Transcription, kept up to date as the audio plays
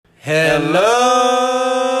Hello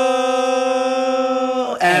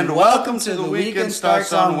and welcome to The Weekend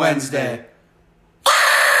Starts on Wednesday.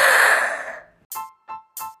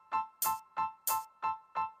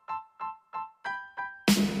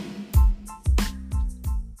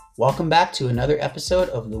 Welcome back to another episode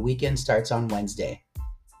of The Weekend Starts on Wednesday.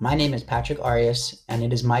 My name is Patrick Arias, and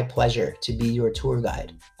it is my pleasure to be your tour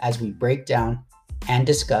guide as we break down and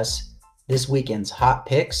discuss this weekend's hot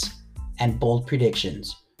picks and bold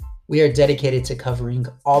predictions. We are dedicated to covering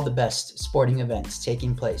all the best sporting events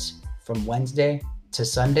taking place from Wednesday to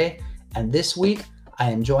Sunday, and this week I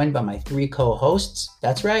am joined by my three co-hosts.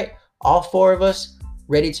 That's right, all four of us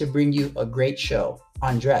ready to bring you a great show.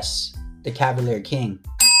 Andres, the Cavalier King.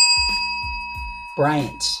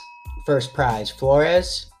 Bryant, First Prize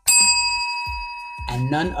Flores, and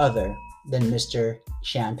none other than Mr.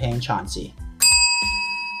 Champagne Chauncey.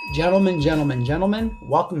 Gentlemen,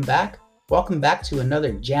 welcome back. Welcome back to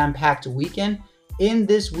another jam-packed weekend. In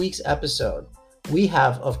this week's episode, we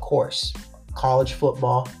have, of course, college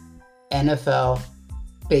football, NFL,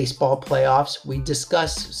 baseball playoffs. We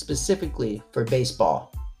discuss specifically for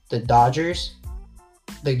baseball, the Dodgers,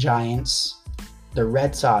 the Giants, the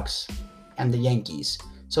Red Sox, and the Yankees.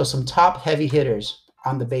 So some top heavy hitters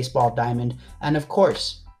on the baseball diamond. And of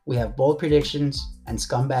course, we have bold predictions and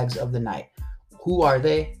scumbags of the night. Who are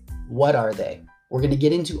they? What are they? We're going to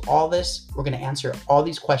get into all this. We're going to answer all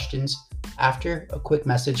these questions after a quick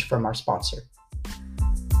message from our sponsor.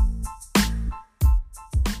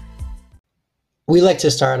 We like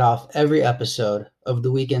to start off every episode of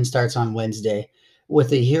The Weekend Starts on Wednesday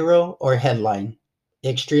with a hero or headline,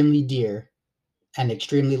 extremely dear and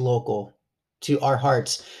extremely local to our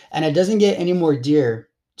hearts. And it doesn't get any more dear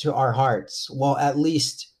to our hearts. Well, at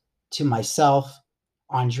least to myself,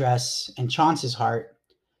 Andres, and Chauncey's heart,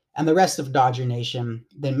 and the rest of Dodger Nation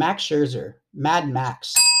than Max Scherzer, Mad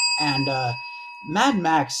Max. And Mad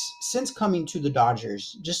Max, since coming to the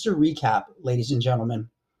Dodgers, just to recap, ladies and gentlemen,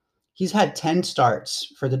 he's had 10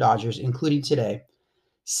 starts for the Dodgers, including today,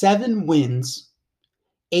 7 wins,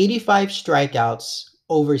 85 strikeouts,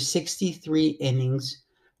 over 63 innings,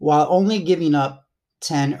 while only giving up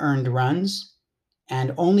 10 earned runs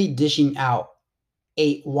and only dishing out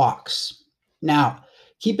 8 walks. Now,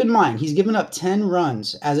 keep in mind, he's given up 10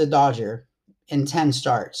 runs as a Dodger in 10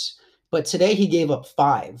 starts, but today he gave up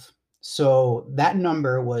 5. So that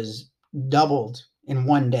number was doubled in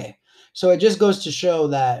one day. So it just goes to show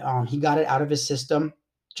that he got it out of his system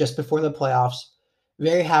just before the playoffs.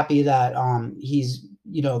 Very happy that he's,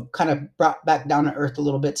 kind of brought back down to earth a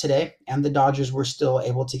little bit today, and the Dodgers were still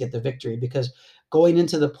able to get the victory, because going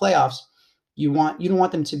into the playoffs, you don't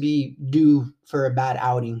want them to be due for a bad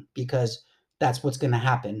outing, because that's what's going to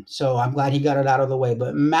happen. So I'm glad he got it out of the way.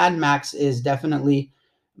 But Mad Max is definitely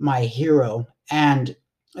my hero, and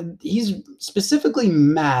he's specifically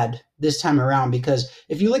mad this time around because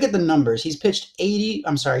if you look at the numbers, he's pitched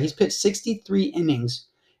 63 innings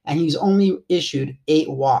and he's only issued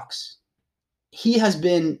 8 walks. He has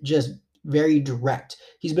been just very direct.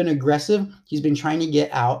 He's been aggressive. He's been trying to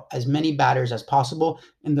get out as many batters as possible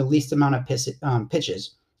in the least amount of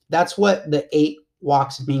pitches. That's what the 8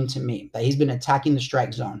 walks mean to me, that he's been attacking the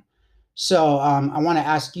strike zone. So I want to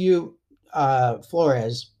ask you,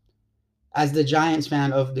 Flores, as the Giants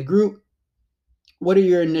fan of the group, what are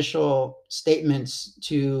your initial statements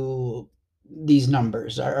to these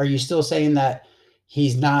numbers? Are you still saying that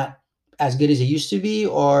he's not as good as he used to be,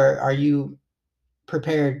 or are you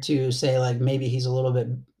prepared to say like maybe he's a little bit,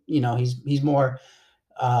 he's more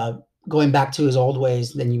going back to his old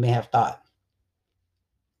ways than you may have thought?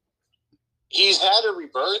 He's had a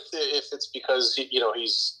rebirth if it's because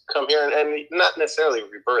he's come here and not necessarily a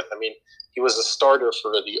rebirth. I mean, he was a starter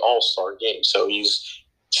for the All-Star game, so he's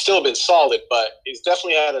still been solid, but he's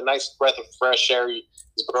definitely had a nice breath of fresh air.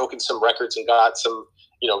 He's broken some records and got some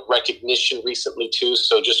recognition recently too.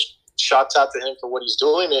 So just shouts out to him for what he's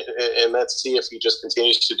doing, and let's see if he just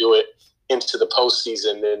continues to do it into the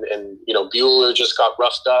postseason. And Buehler just got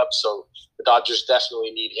roughed up, so the Dodgers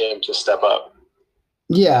definitely need him to step up.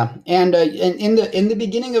 Yeah, and in the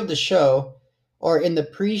beginning of the show, or in the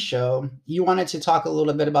pre-show, you wanted to talk a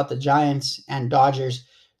little bit about the Giants and Dodgers.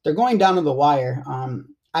 They're going down to the wire.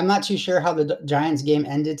 I'm not too sure how the Giants game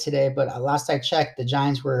ended today, but last I checked, the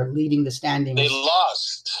Giants were leading the standings. They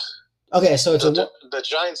lost. Okay, so the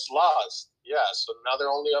Giants lost. Yeah, so now they're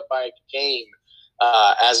only up by a game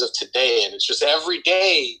as of today, and it's just every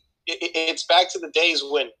day. It's back to the days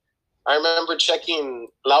when I remember checking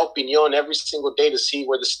La Opinion every single day to see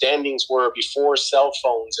where the standings were before cell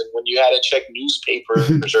phones, and when you had to check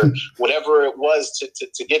newspapers or whatever it was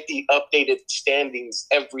to get the updated standings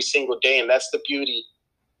every single day. And that's the beauty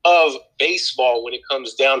of baseball when it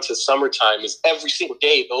comes down to summertime is every single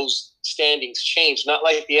day those standings change. Not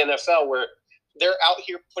like the NFL where they're out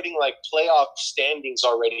here putting like playoff standings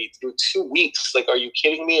already through 2 weeks. Like, are you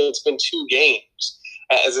kidding me? It's been 2 games.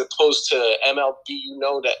 As opposed to MLB, you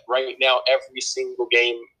know that right now every single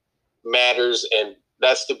game matters, and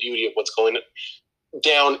that's the beauty of what's going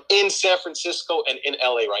down in San Francisco and in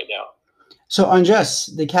LA right now. So, Andres,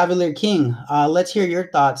 the Cavalier King, let's hear your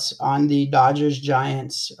thoughts on the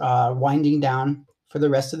Dodgers-Giants winding down for the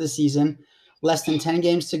rest of the season. Less than 10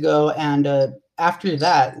 games to go, and after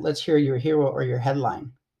that, let's hear your hero or your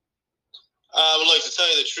headline. I would like to tell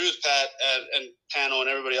you the truth, Pat, and panel, and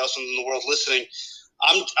everybody else in the world listening.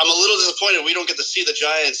 I'm a little disappointed we don't get to see the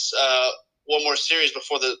Giants one more series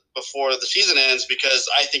before the season ends, because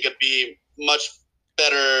I think it'd be much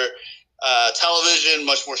better television,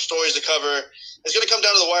 much more stories to cover. It's going to come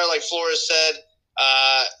down to the wire, like Flores said.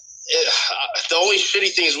 The only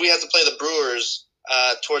shitty thing is we have to play the Brewers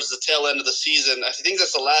towards the tail end of the season. I think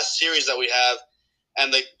that's the last series that we have.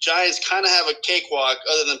 And the Giants kind of have a cakewalk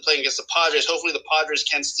other than playing against the Padres. Hopefully the Padres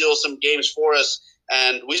can steal some games for us,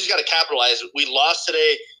 and we just got to capitalize. We lost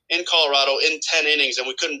today in Colorado in 10 innings, and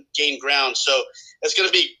we couldn't gain ground. So it's going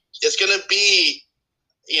to be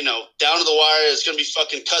down to the wire. It's going to be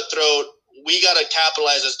fucking cutthroat. We got to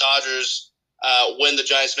capitalize as Dodgers when the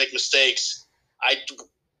Giants make mistakes.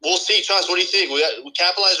 We'll see. Chance, what do you think? We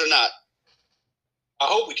capitalize or not? I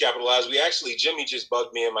hope we capitalize. Jimmy just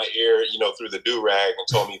bugged me in my ear, through the do-rag and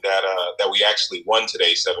told me that we actually won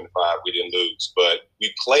today 7-5. We didn't lose, but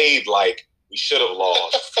we played like we should have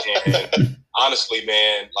lost. And honestly,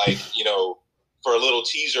 man, for a little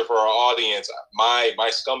teaser for our audience, my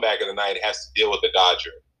scumbag of the night has to deal with the Dodger,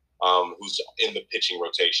 who's in the pitching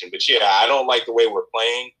rotation. But yeah, I don't like the way we're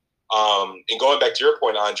playing. And going back to your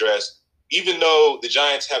point, Andres, even though the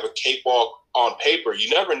Giants have a cakewalk on paper, you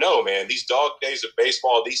never know, man. These dog days of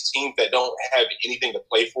baseball, these teams that don't have anything to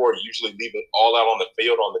play for usually leave it all out on the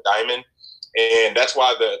field, on the diamond. And that's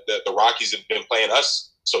why the Rockies have been playing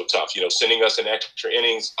us so tough, sending us in extra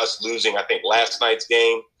innings, us losing, I think, last night's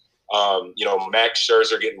game. Max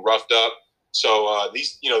Scherzer getting roughed up. So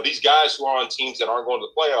these guys who are on teams that aren't going to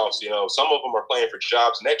the playoffs, some of them are playing for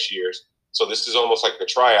jobs next year. So this is almost like a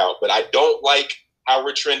tryout. But I don't like how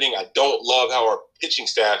we're trending. I don't love how our pitching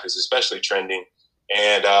staff is especially trending.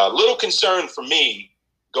 And a little concern for me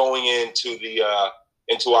going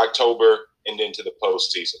into October and into the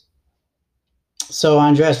postseason. So,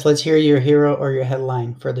 Andres, let's hear your hero or your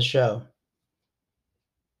headline for the show.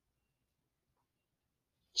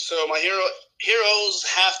 So my heroes,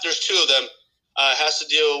 there's 2 of them, has to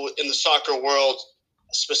deal with in the soccer world,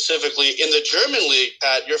 specifically in the German league,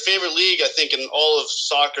 Pat, your favorite league, I think, in all of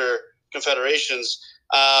soccer confederations,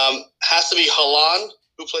 has to be Haaland,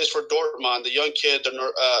 who plays for Dortmund, the young kid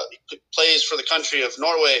plays for the country of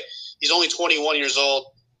Norway. He's only 21 years old.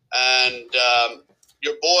 And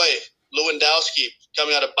your boy, Lewandowski,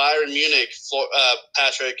 coming out of Bayern Munich,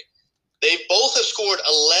 Patrick, they both have scored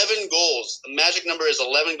 11 goals. The magic number is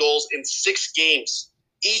 11 goals in 6 games,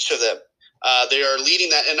 each of them. They are leading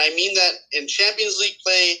that, and I mean that in Champions League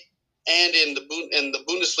play and in the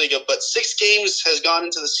Bundesliga. But 6 games has gone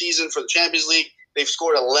into the season for the Champions League. They've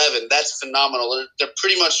scored 11. That's phenomenal. They're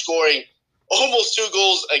pretty much scoring almost 2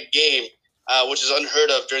 goals a game, which is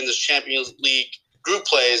unheard of during this Champions League group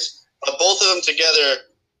plays. But both of them together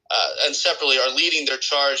and separately are leading their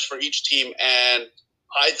charge for each team. And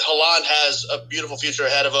Haaland has a beautiful future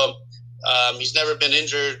ahead of him. He's never been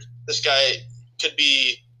injured. This guy could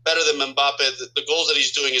be better than Mbappe. The goals that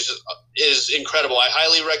he's doing is incredible. I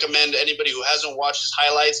highly recommend anybody who hasn't watched his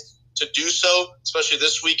highlights to do so, especially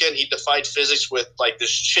this weekend. He defied physics with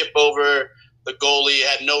this chip over the goalie. He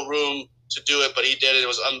had no room to do it, but he did it. It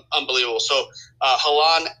was unbelievable. So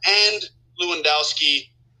Haaland and Lewandowski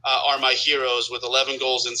are my heroes with 11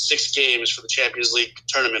 goals in 6 games for the Champions League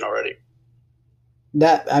tournament already.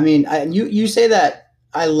 You say that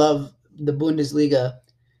I love the Bundesliga,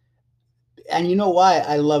 and you know why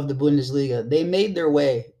I love the Bundesliga. They made their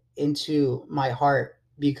way into my heart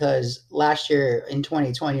because last year in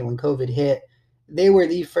 2020, when COVID hit, they were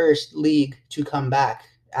the first league to come back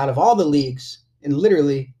out of all the leagues in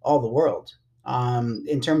literally all the world.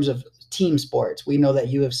 In terms of team sports, we know that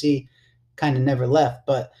UFC kind of never left,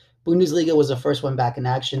 but Bundesliga was the first one back in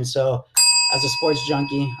action. So as a sports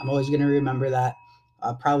junkie, I'm always going to remember that.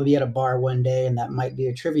 I'll probably be at a bar one day, and that might be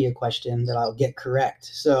a trivia question that I'll get correct.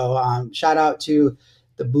 So shout out to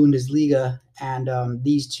the Bundesliga and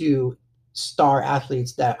these 2 star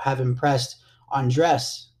athletes that have impressed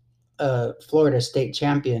Andres, Florida state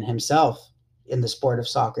champion himself in the sport of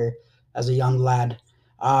soccer as a young lad.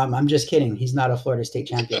 I'm just kidding. He's not a Florida State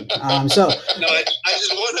champion. No, I won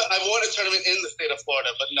a tournament in the state of Florida,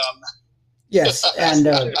 but no, I'm not. Yes, and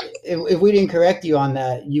if we didn't correct you on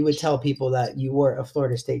that, you would tell people that you were a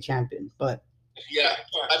Florida State champion. But yeah,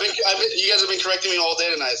 you guys have been correcting me all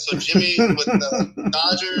day tonight. So Jimmy with the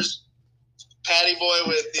Dodgers, Patty Boy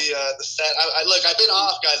with the set. Look, I've been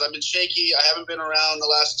off, guys. I've been shaky. I haven't been around the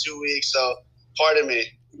last 2 weeks, so pardon me.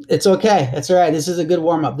 It's okay. That's all right. This is a good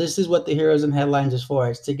warm-up. This is what the Heroes and Headlines is for.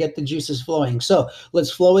 It's to get the juices flowing. So let's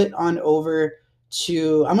flow it on over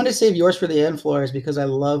to – I'm going to save yours for the end, Flores, because I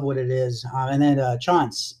love what it is. And then,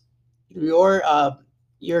 Chance, your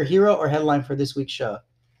hero or headline for this week's show?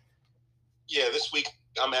 Yeah, this week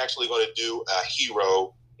I'm actually going to do a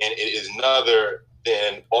hero, and it is none other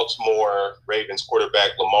than Baltimore Ravens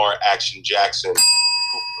quarterback Lamar Action Jackson,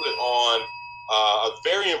 who put on a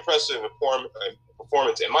very impressive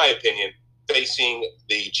performance, in my opinion, facing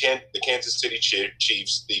the Kansas City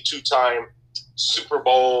Chiefs, the two-time Super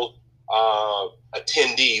Bowl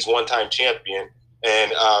attendees, one-time champion,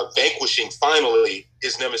 and vanquishing finally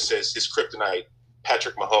his nemesis, his kryptonite,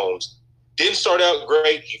 Patrick Mahomes. Didn't start out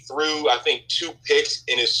great. He threw, I think, 2 picks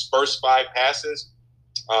in his first 5 passes.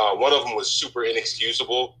 One of them was super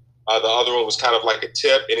inexcusable. The other one was kind of like a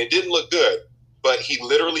tip, and it didn't look good. But he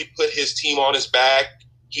literally put his team on his back.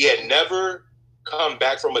 He had never come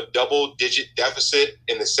back from a double-digit deficit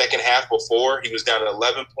in the second half before. He was down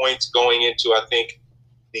 11 points going into, I think,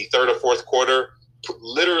 the third or fourth quarter.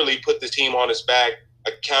 Literally put the team on his back,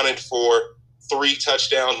 accounted for 3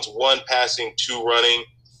 touchdowns, 1 passing, 2 running.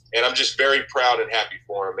 And I'm just very proud and happy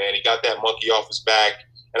for him, man. He got that monkey off his back,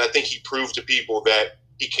 and I think he proved to people that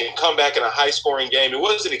he can come back in a high-scoring game. It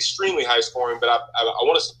wasn't extremely high-scoring, but I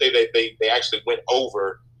want to say that they actually went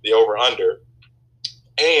over the over-under.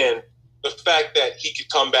 And the fact that he could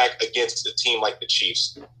come back against a team like the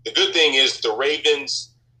Chiefs. The good thing is the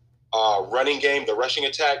Ravens' running game, the rushing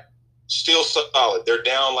attack, still solid. They're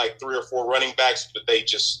down like 3 or 4 running backs, but they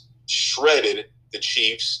just shredded the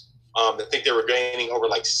Chiefs. I think they were gaining over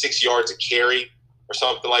like 6 yards a carry or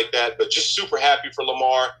something like that. But just super happy for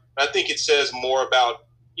Lamar. I think it says more about,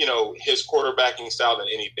 his quarterbacking style than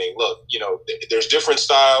anything. Look, there's different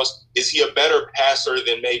styles. Is he a better passer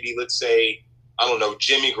than maybe, let's say, I don't know,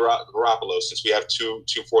 Jimmy Garoppolo, since we have two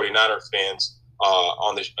 49er fans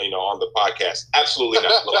on the podcast? Absolutely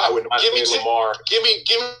not. Look, I would not say Lamar. Give me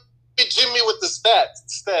Jimmy with the stats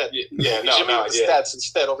instead. Stats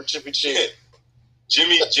instead over Jimmy G.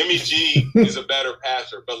 Jimmy G is a better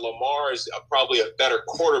passer, but Lamar is probably a better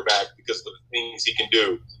quarterback because of the things he can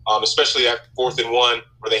do, especially that 4th and 1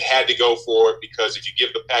 where they had to go for it, because if you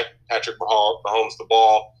give the Patrick Mahomes the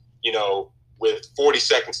ball, with 40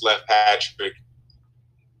 seconds left, Patrick,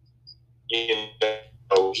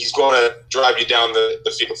 he's going to drive you down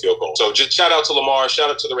the field goal. So just shout out to Lamar, shout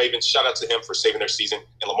out to the Ravens, shout out to him for saving their season.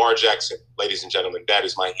 And Lamar Jackson, ladies and gentlemen, that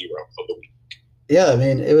is my hero of the week. Yeah, I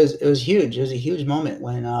mean, it was huge. It was a huge moment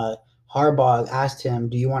when Harbaugh asked him,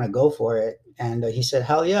 do you want to go for it? And he said,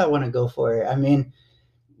 hell yeah, I want to go for it. I mean,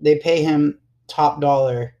 they pay him top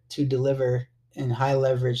dollar to deliver in high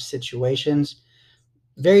leverage situations.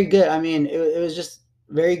 Very good. I mean, it was just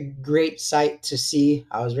very great sight to see.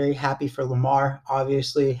 I was very happy for Lamar,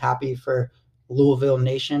 obviously happy for Louisville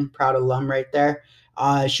Nation, proud alum right there.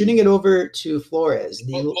 Shooting it over to Flores.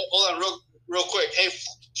 Hold on real quick. Hey,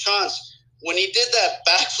 Chance, when he did that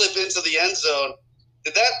backflip into the end zone,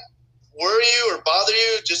 did that worry you or bother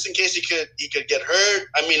you just in case he could get hurt?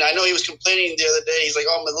 I mean, I know he was complaining the other day. He's like,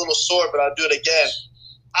 I'm a little sore, but I'll do it again.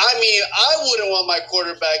 I mean, I wouldn't want my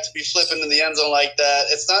quarterback to be flipping in the end zone like that.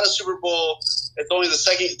 It's not a Super Bowl. It's only the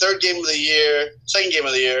second game of the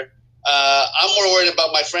year. I'm more worried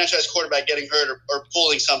about my franchise quarterback getting hurt or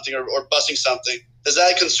pulling something or busting something. Does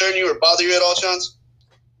that concern you or bother you at all, Chance?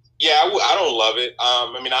 Yeah, I don't love it.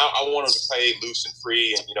 I mean, I want him to play loose and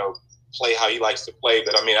free and, play how he likes to play.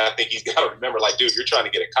 But, I mean, I think he's got to remember, like, dude, you're trying to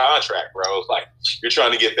get a contract, bro. Like, you're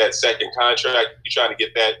trying to get that second contract. You're trying to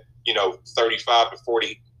get that, 35 to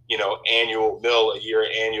 40, annual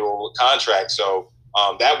annual contract. So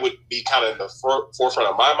that would be kind of in the forefront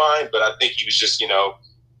of my mind. But I think he was just, he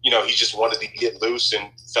just wanted to get loose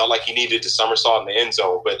and felt like he needed to somersault in the end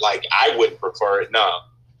zone. But, like, I wouldn't prefer it, no.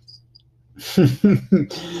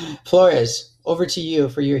 Flores, over to you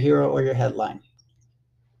for your hero or your headline.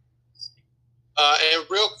 And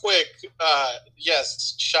real quick,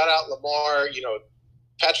 yes, shout out Lamar.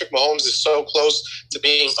 Patrick Mahomes is so close to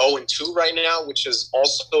being 0-2 right now, which is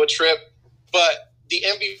also a trip. But the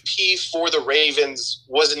MVP for the Ravens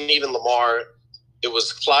wasn't even Lamar. It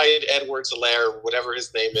was Clyde Edwards-Helaire, whatever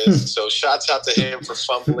his name is. So shouts out to him for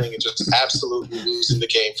fumbling and just absolutely losing the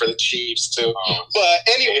game for the Chiefs too. But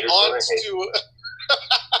anyway,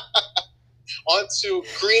 onto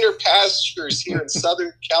greener pastures here in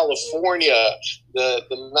Southern California.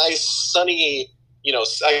 The nice sunny,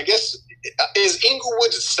 I guess, is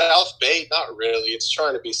Inglewood South Bay? Not really. It's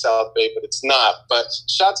trying to be South Bay, but it's not. But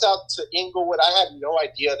shouts out to Inglewood. I had no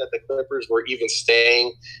idea that the Clippers were even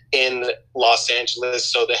staying in Los Angeles.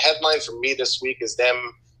 So the headline for me this week is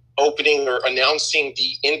them opening or announcing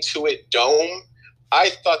the Intuit Dome.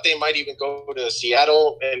 I thought they might even go to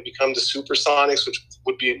Seattle and become the Supersonics, which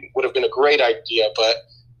would have been a great idea. But,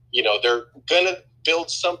 they're going to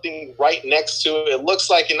build something right next to it. It looks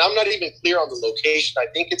like, and I'm not even clear on the location. I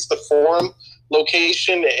think it's the Forum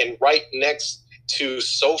location and right next to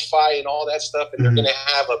SoFi and all that stuff. And they're going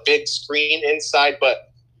to have a big screen inside.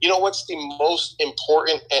 But what's the most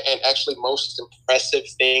important and actually most impressive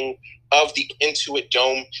thing of the Intuit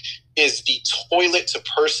Dome is the toilet to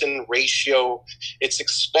person ratio. It's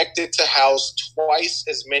expected to house twice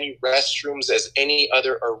as many restrooms as any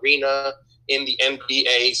other arena in the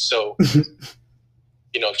NBA. So,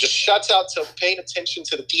 just shouts out to paying attention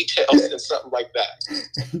to the details and something like that.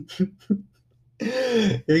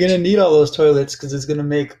 You're going to need all those toilets because it's going to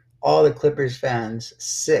make all the Clippers fans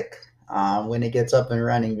sick when it gets up and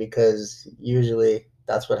running, because usually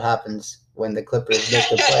that's what happens when the Clippers make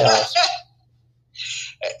the playoffs.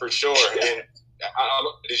 For sure. And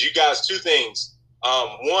did you guys, two things.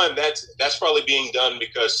 One, that's probably being done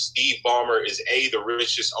because Steve Ballmer is A, the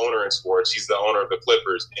richest owner in sports. He's the owner of the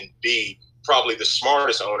Clippers. And B, probably the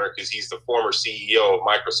smartest owner because he's the former CEO of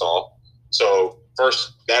Microsoft. So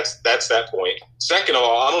first, that's that point. Second of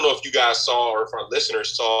all, I don't know if you guys saw or if our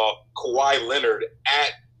listeners saw Kawhi Leonard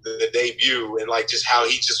at the debut and just how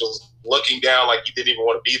he just was looking down like he didn't even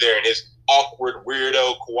want to be there in his awkward,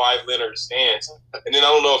 weirdo Kawhi Leonard stance. And then I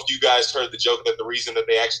don't know if you guys heard the joke that the reason that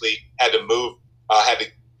they actually had to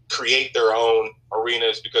create their own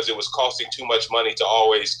arenas because it was costing too much money to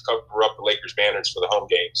always cover up the Lakers banners for the home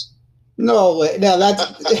games. No way. No, that's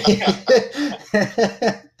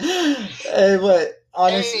but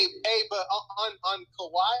honestly, but on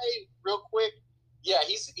Kawhi, real quick, yeah,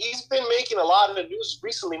 he's been making a lot of news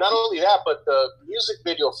recently. Not only that, but the music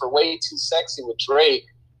video for "Way Too Sexy" with Drake,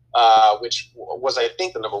 which was, I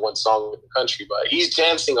think, the #1 song in the country. But he's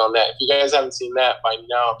dancing on that. If you guys haven't seen that by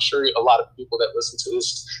now, I'm sure a lot of people that listen to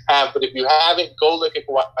this have. But if you haven't, go look at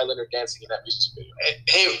Kawhi Leonard dancing in that music video.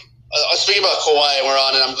 Hey, I was speaking about Kawhi, and we're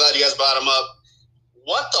on it. I'm glad you guys brought him up.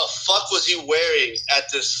 What the fuck was he wearing at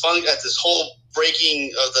this whole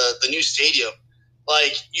breaking of the new stadium?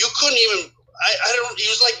 You couldn't even. I don't. He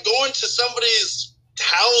was going to somebody's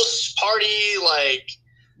house party. I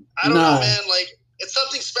don't know, man. It's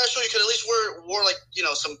something special. You could at least wore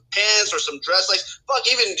some pants or some dress,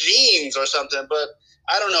 even jeans or something. But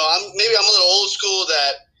I don't know. I'm a little old school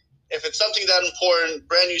that if it's something that important,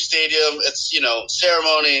 brand new stadium, it's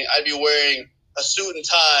ceremony, I'd be wearing a suit and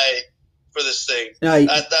tie for this thing. No,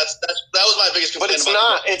 that was my biggest complaint.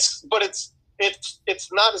 But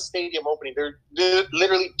it's not a stadium opening. They're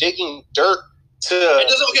literally digging dirt to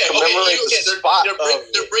commemorate the spot.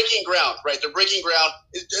 They're breaking ground, right? They're breaking ground.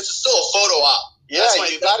 It's still a photo op. Yeah,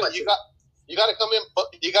 you got to come in.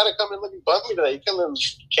 You got to come in looking bummy to that. You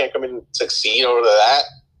can't come in tuxedo to that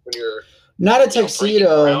when you're not a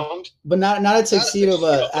tuxedo, but not a tuxedo.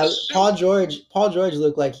 But Paul George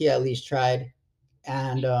looked like he at least tried,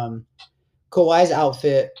 and Kawhi's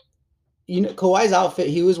outfit. Kawhi's outfit.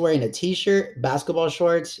 He was wearing a t-shirt, basketball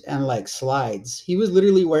shorts, and slides. He was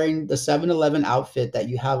literally wearing the 7-Eleven outfit that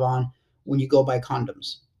you have on when you go buy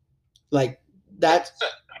condoms.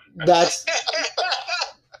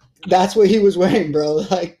 That's what he was wearing, bro.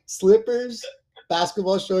 Slippers,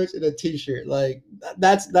 basketball shorts, and a t-shirt.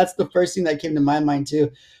 That's the first thing that came to my mind too.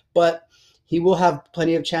 But he will have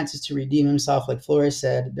plenty of chances to redeem himself. Like Flores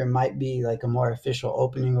said, there might be a more official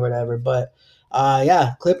opening or whatever. But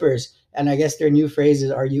yeah, Clippers. And I guess their new phrase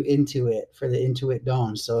is, "Are you into it?" for the Intuit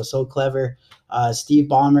Dome. So clever. Steve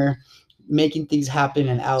Ballmer making things happen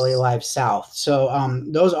in LA Live South. So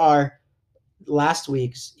those are last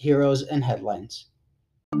week's heroes and headlines.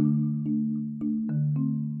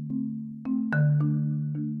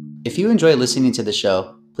 If you enjoy listening to the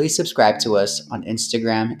show, please subscribe to us on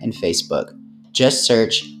Instagram and Facebook. Just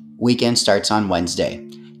search Weekend Starts on Wednesday.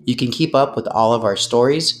 You can keep up with all of our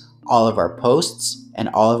stories, all of our posts, and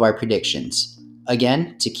all of our predictions.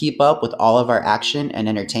 Again, to keep up with all of our action and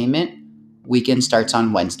entertainment, Weekend Starts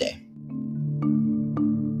on Wednesday.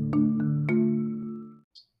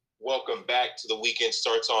 Welcome back back to The Weekend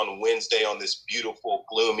Starts on Wednesday on this beautiful,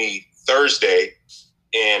 gloomy Thursday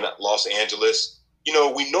in Los Angeles. You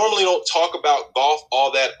know, we normally don't talk about golf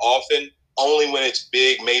all that often, only when it's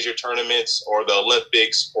big major tournaments or the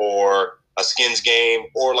Olympics or a skins game,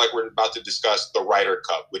 or like we're about to discuss, the Ryder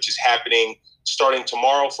Cup, which is happening starting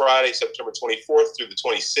tomorrow, Friday, September 24th through the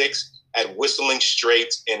 26th at Whistling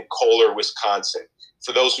Straits in Kohler, Wisconsin.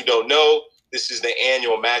 For those who don't know, this is the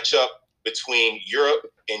annual matchup between Europe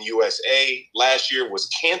and USA. Last year was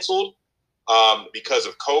canceled because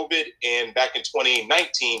of COVID, and back in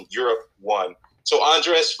 2019, Europe won. So,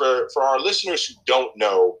 Andres, for our listeners who don't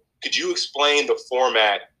know, could you explain the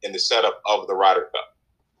format and the setup of the Ryder Cup?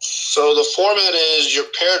 So the format is you're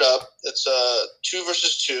paired up. It's 2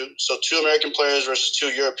 versus 2. So 2 American players versus 2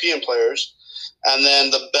 European players. And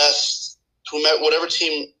then the best, whatever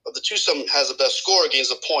team of the twosome has the best score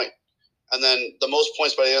gains a point. And then the most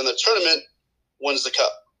points by the end of the tournament wins the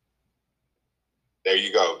cup. There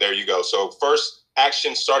you go. There you go. So first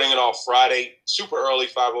action starting it off Friday, super early,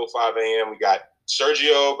 5:05 a.m. We got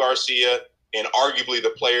Sergio Garcia and arguably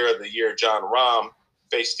the player of the year, Jon Rahm,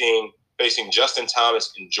 facing Justin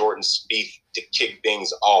Thomas and Jordan Spieth to kick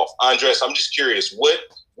things off. Andres, I'm just curious, what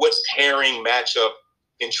pairing matchup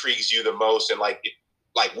intrigues you the most, and like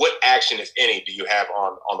what action, if any, do you have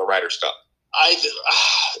on the Ryder Cup?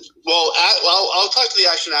 I'll talk to the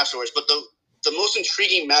action afterwards, but the most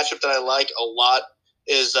intriguing matchup that I like a lot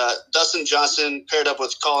is Dustin Johnson paired up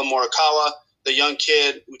with Colin Morikawa, the young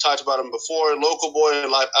kid. We talked about him before, local boy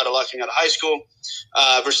out of Lafayette High School,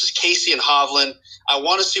 versus Casey and Hovland. I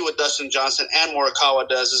want to see what Dustin Johnson and Morikawa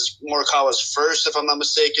does. This is Morikawa's first, if I'm not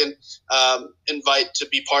mistaken, invite to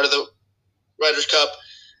be part of the Ryder Cup.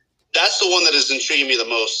 That's the one that is intriguing me the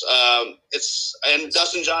most. And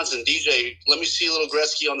Dustin Johnson, DJ. Let me see little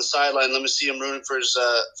Gretzky on the sideline. Let me see him rooting for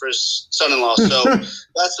his son-in-law. So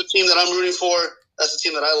that's the team that I'm rooting for. That's the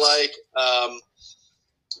team that I like.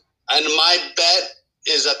 And my bet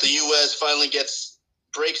is that the U.S. finally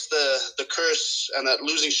breaks the curse and that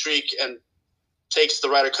losing streak and takes the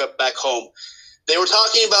Ryder Cup back home. They were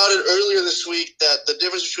talking about it earlier this week that the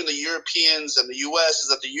difference between the Europeans and the U.S. is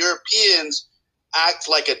that the Europeans act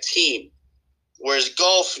like a team, whereas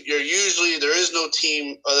golf, there is no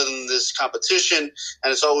team other than this competition,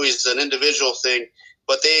 and it's always an individual thing.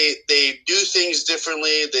 But they do things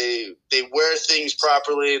differently. They wear things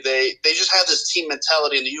properly. They just have this team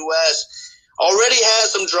mentality. In the U.S. already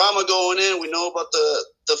has some drama going in. We know about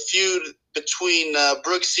the feud between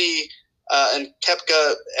Brooksy and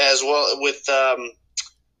Koepka as well with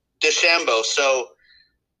DeChambeau. So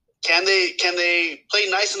can they play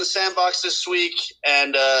nice in the sandbox this week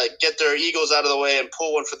and get their egos out of the way and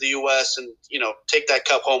pull one for the U.S. and take that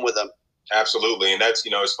cup home with them? Absolutely. And that's,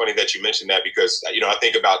 it's funny that you mentioned that because, I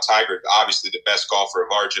think about Tiger, obviously the best golfer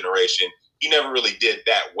of our generation. He never really did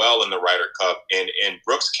that well in the Ryder Cup. And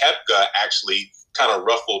Brooks Koepka actually kind of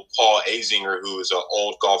ruffled Paul Azinger, who is an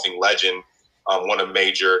old golfing legend, won a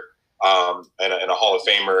major and a Hall of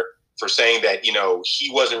Famer, for saying that, he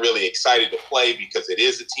wasn't really excited to play because it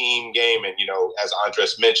is a team game. And, as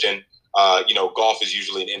Andres mentioned, golf is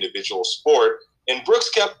usually an individual sport. And Brooks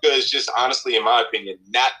Koepka is just, honestly, in my opinion,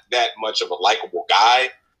 not that much of a likable guy.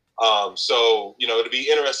 So, it'll be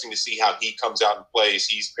interesting to see how he comes out and plays.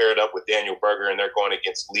 He's paired up with Daniel Berger, and they're going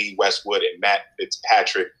against Lee Westwood and Matt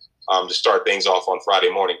Fitzpatrick to start things off on Friday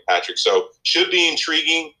morning, Patrick. So, should be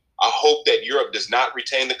intriguing. I hope that Europe does not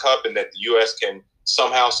retain the cup and that the U.S. can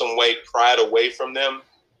somehow, some way pry it away from them.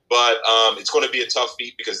 But it's going to be a tough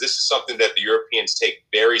feat because this is something that the Europeans take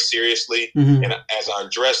very seriously. Mm-hmm. And as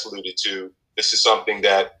Andres alluded to, this is something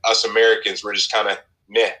that us Americans, we're just kind of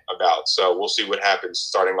meh about. So we'll see what happens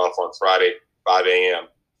starting off on Friday, 5 a.m.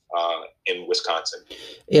 In Wisconsin.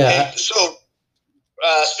 Yeah. Hey, so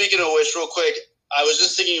speaking of which, real quick, I was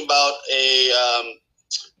just thinking about a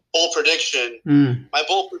bold prediction. My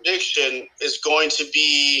bold prediction is going to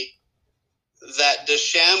be that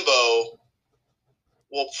DeChambeau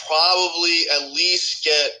will probably at least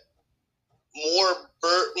get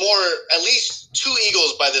at least 2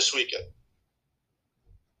 eagles by this weekend,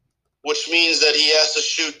 which means that he has to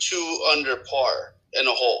shoot 2 under par in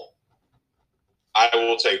a hole. I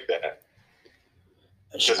will take that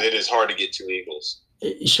because it is hard to get 2 eagles.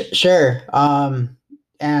 Sure.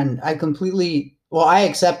 And I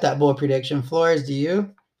accept that bold prediction. Flores, do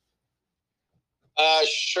you?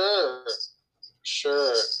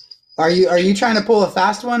 Sure. Are you trying to pull a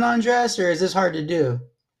fast one, Andres, or is this hard to do?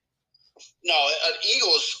 No, an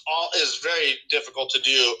eagle is very difficult to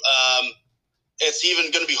do. It's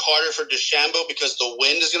even going to be harder for DeChambeau because the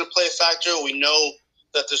wind is going to play a factor. We know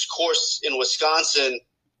that this course in Wisconsin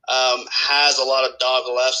has a lot of dog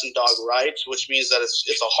lefts and dog rights, which means that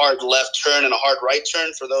it's a hard left turn and a hard right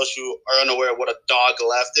turn for those who are unaware of what a dog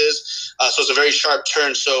left is. So it's a very sharp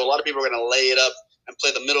turn. So a lot of people are going to lay it up and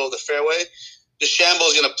play the middle of the fairway. DeChambeau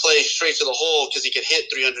is going to play straight to the hole because he could hit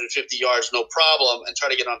 350 yards no problem and try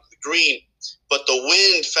to get onto the green. But the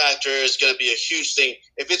wind factor is going to be a huge thing.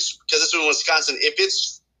 Because it's in Wisconsin, if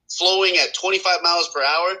it's flowing at 25 miles per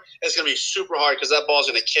hour, it's going to be super hard because that ball is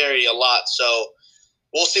going to carry a lot. So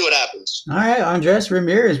we'll see what happens. All right, Andres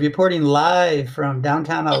Ramirez reporting live from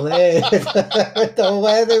downtown LA with the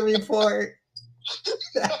weather report.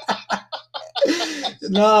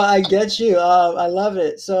 No, I get you. I love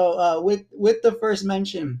it. So with the first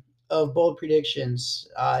mention of bold predictions,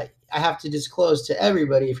 I have to disclose to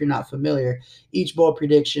everybody, if you're not familiar, each bold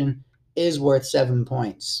prediction is worth 7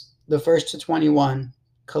 points. The first to 21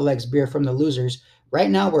 collects beer from the losers. Right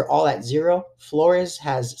now, we're all at 0. Flores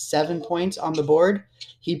has 7 points on the board.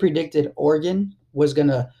 He predicted Oregon was going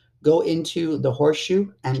to go into the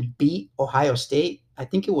horseshoe and beat Ohio State. I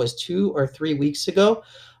think it was 2 or 3 weeks ago.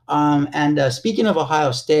 And speaking of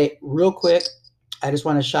Ohio State, real quick, I just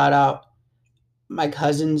want to shout out my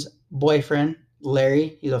cousin's boyfriend,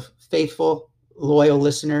 Larry. He's a faithful, loyal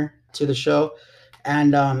listener to the show.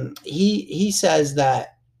 And he says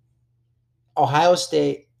that Ohio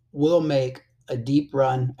State will make a deep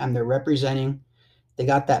run, and they're representing. They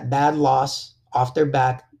got that bad loss off their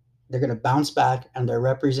back. They're going to bounce back, and they're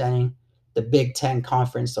representing the Big Ten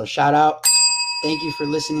Conference. So shout out. Thank you for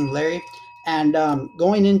listening, Larry. And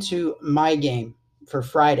going into my game for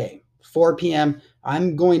Friday, 4 p.m.,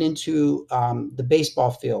 I'm going into the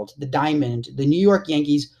baseball field, the Diamond, the New York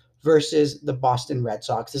Yankees versus the Boston Red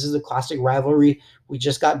Sox. This is a classic rivalry. We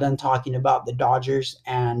just got done talking about the Dodgers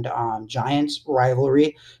and Giants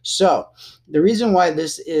rivalry. So the reason why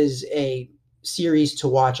this is a series to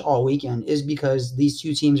watch all weekend is because these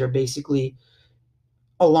two teams are basically,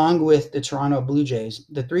 along with the Toronto Blue Jays,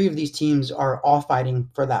 the three of these teams are all fighting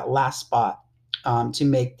for that last spot to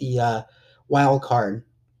make the wild card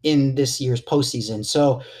in this year's postseason.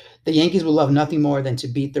 So the Yankees would love nothing more than to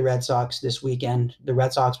beat the Red Sox this weekend. The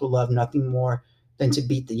Red Sox will love nothing more than to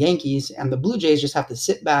beat the Yankees. And the Blue Jays just have to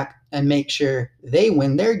sit back and make sure they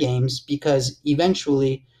win their games, because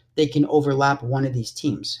eventually they can overlap one of these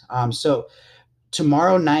teams. So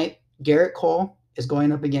tomorrow night, Garrett Cole is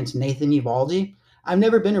going up against Nathan Eovaldi. I've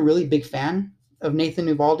never been a really big fan of Nathan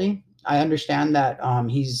Eovaldi. I understand that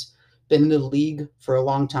he's been in the league for a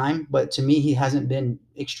long time, but to me, he hasn't been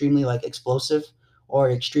extremely explosive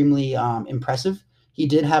or extremely impressive. He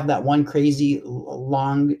did have that one crazy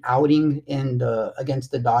long outing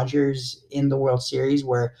against the Dodgers in the World Series,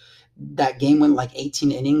 where that game went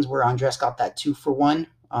 18 innings, where Andres got that 2-for-1.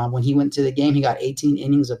 When he went to the game, he got 18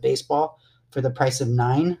 innings of baseball for the price of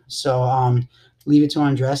 9. So leave it to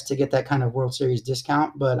Andres to get that kind of World Series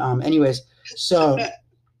discount. But anyways, so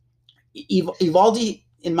Eovaldi,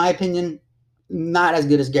 in my opinion, not as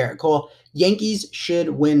good as Garrett Cole. Yankees should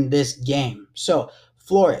win this game. So,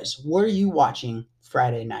 Flores, what are you watching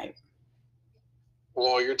Friday night?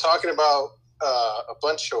 Well, you're talking about a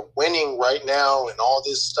bunch of winning right now and all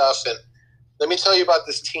this stuff. And let me tell you about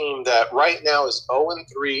this team that right now is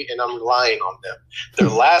 0-3, and I'm relying on them. Their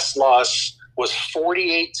last loss was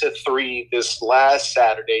 48-3 this last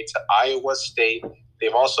Saturday to Iowa State.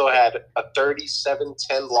 They've also had a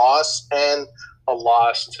 37-10 loss and a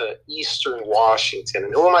loss to Eastern Washington.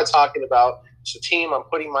 And who am I talking about? It's a team I'm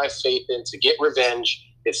putting my faith in to get revenge.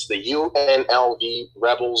 It's the UNLV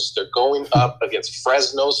Rebels. They're going up against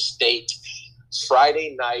Fresno State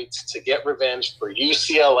Friday night to get revenge for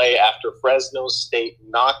UCLA after Fresno State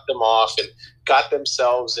knocked them off and got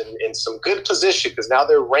themselves in some good position, because now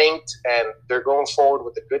they're ranked and they're going forward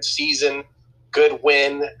with a good season, good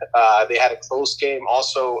win. They had a close game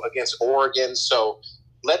also against Oregon. So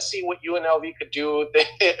let's see what UNLV could do.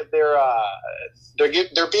 They're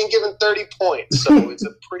being given 30 points, so it's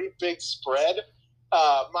a pretty big spread.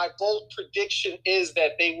 My bold prediction is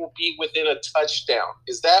that they will be within a touchdown.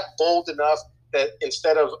 Is that bold enough that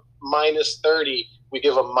instead of minus 30, we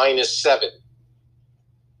give a -7?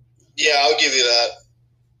 Yeah, I'll give you that.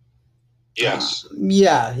 Yes.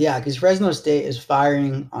 Yeah, because Fresno State is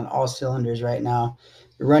firing on all cylinders right now.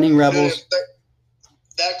 The running Rebels.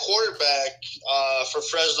 That quarterback for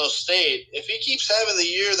Fresno State, if he keeps having the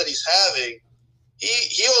year that he's having,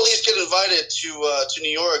 he'll at least get invited to New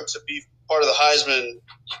York to be part of the Heisman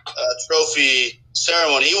Trophy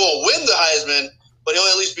ceremony. He won't win the Heisman, but he'll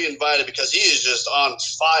at least be invited because he is just on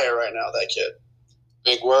fire right now, that kid.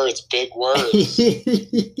 Big words.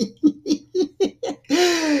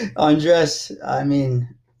 Andres, I mean,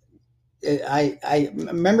 I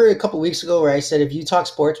remember a couple weeks ago where I said if you talk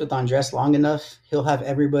sports with Andres long enough, he'll have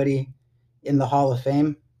everybody in the Hall of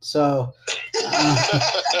Fame. So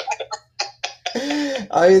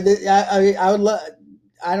I would love.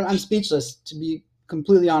 I'm speechless, to be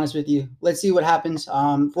completely honest with you. Let's see what happens.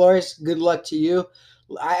 Flores, good luck to you.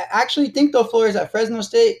 I actually think, though, Flores at Fresno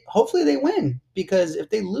State, hopefully they win, because if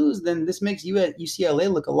they lose, then this makes you at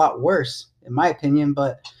UCLA look a lot worse, in my opinion.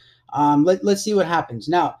 But let's see what happens.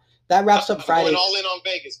 Now, that wraps up Friday. I'm going all in on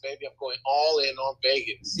Vegas, baby. I'm going all in on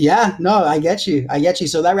Vegas. Yeah, no, I get you.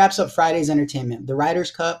 So that wraps up Friday's entertainment. The Ryder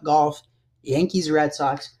Cup, golf, Yankees, Red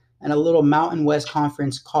Sox, and a little Mountain West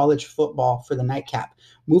Conference college football for the nightcap.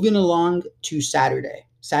 Moving along to Saturday,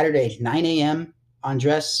 9 a.m.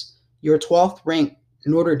 Andres, your 12th ranked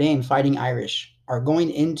Notre Dame Fighting Irish are going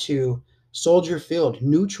into Soldier Field,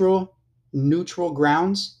 neutral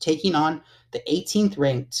grounds, taking on the 18th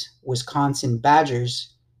ranked Wisconsin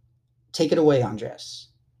Badgers. Take it away, Andres.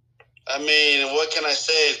 I mean, what can I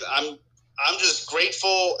say? I'm just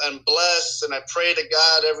grateful and blessed, and I pray to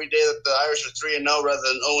God every day that the Irish are 3-0 rather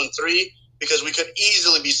than 0-3, because we could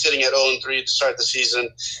easily be sitting at 0-3 to start the season.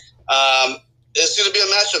 It's going to be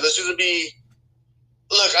a matchup. This is going to be.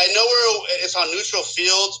 Look, I know it's on neutral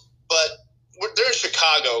field, but they're in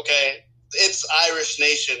Chicago, okay? It's Irish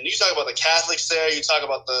Nation. You talk about the Catholics there. You talk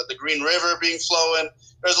about the Green River being flowing.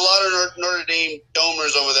 There's a lot of Notre Dame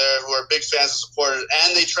Domers over there who are big fans and supporters,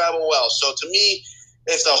 and they travel well. So to me,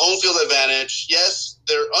 it's a home field advantage. Yes,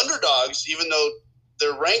 they're underdogs, even though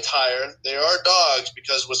they're ranked higher. They are dogs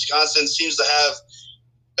because Wisconsin seems to have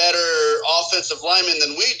better offensive linemen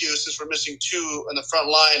than we do, since we're missing two in the front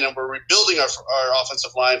line and we're rebuilding our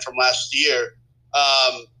offensive line from last year.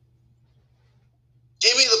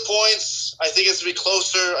 Give me the points. I think it's going to be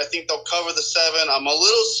closer. I think they'll cover the 7. I'm a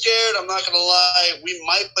little scared. I'm not going to lie. We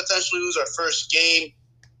might potentially lose our first game,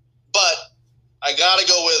 but I got to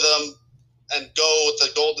go with them and go with the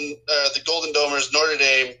Golden Domers, Notre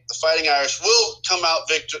Dame. The Fighting Irish will come out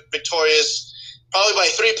victorious, probably by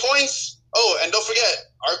 3 points. Oh, and don't forget,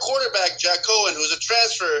 our quarterback, Jack Cohen, who's a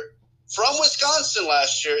transfer from Wisconsin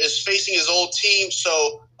last year, is facing his old team.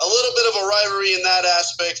 So a little bit of a rivalry in that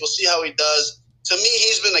aspect. We'll see how he does. To me,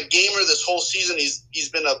 he's been a gamer this whole season. He's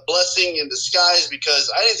been a blessing in disguise, because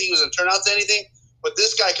I didn't think he was going to turn out to anything. But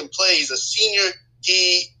this guy can play. He's a senior.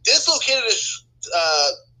 He dislocated his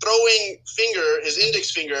throwing finger, his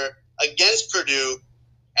index finger, against Purdue,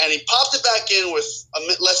 and he popped it back in with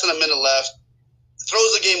less than a minute left.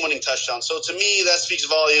 Throws the game-winning touchdown. So to me, that speaks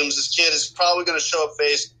volumes. This kid is probably going to show up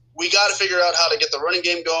face. We got to figure out how to get the running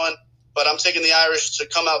game going, but I'm taking the Irish to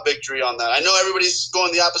come out victory on that. I know everybody's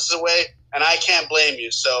going the opposite way, and I can't blame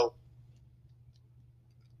you. So,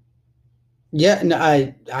 yeah, no,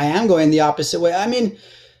 I am going the opposite way. I mean,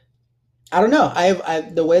 I don't know. I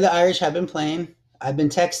the way the Irish have been playing, I've been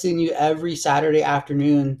texting you every Saturday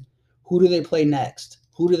afternoon. Who do they play next?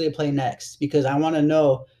 Because I want to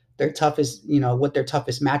know their toughest, what their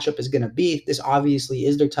toughest matchup is going to be. This obviously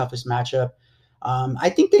is their toughest matchup. I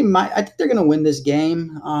think they're going to win this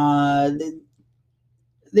game.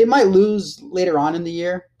 They might lose later on in the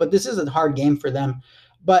year, but this is a hard game for them.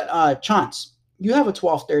 But Chance, you have a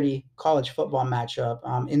 12:30 college football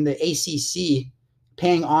matchup in the ACC,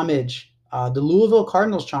 paying homage. The Louisville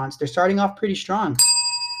Cardinals, Chance, they're starting off pretty strong.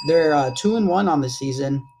 They're 2-1 on the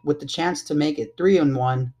season with the chance to make it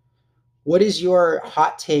 3-1. What is your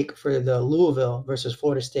hot take for the Louisville versus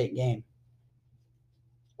Florida State game?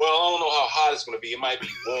 Well, I don't know how hot it's going to be. It might be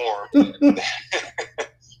warm.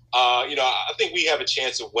 I think we have a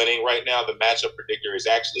chance of winning right now. The matchup predictor is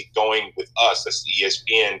actually going with us. That's the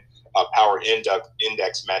ESPN Power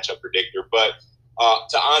Index matchup predictor. But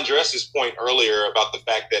to Andres' point earlier about the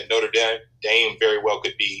fact that Notre Dame very well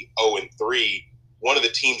could be 0-3, one of the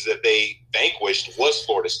teams that they vanquished was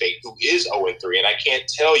Florida State, who is 0-3. And I can't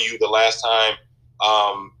tell you the last time,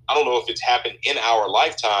 I don't know if it's happened in our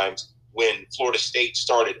lifetimes, when Florida State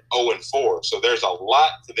started 0-4. So there's a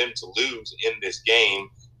lot for them to lose in this game.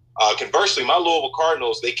 Conversely, my Louisville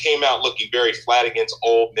Cardinals, they came out looking very flat against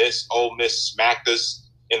Ole Miss. Ole Miss smacked us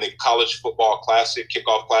in the College Football Classic,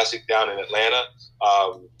 Kickoff Classic down in Atlanta,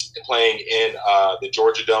 playing in the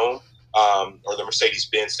Georgia Dome, or the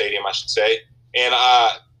Mercedes-Benz Stadium, I should say. And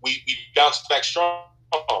we bounced back strong.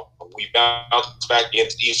 We bounced back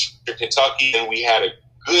against Eastern Kentucky, and we had a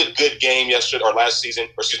good game last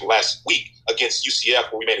week against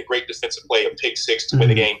UCF, where we made a great defensive play, a pick six to win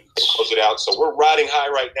the game and close it out. So we're riding high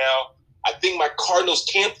right now. I think my Cardinals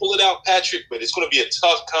can pull it out, Patrick, but it's going to be a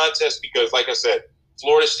tough contest because, like I said,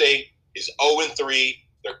 Florida State is 0-3.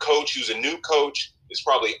 Their coach, who's a new coach, is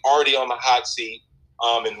probably already on the hot seat.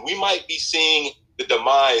 And we might be seeing the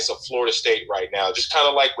demise of Florida State right now. Just kind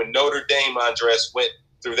of like when Notre Dame, Andres, went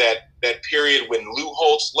through that period when Lou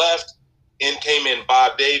Holtz left, in came in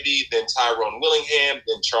Bob Davie, then Tyrone Willingham,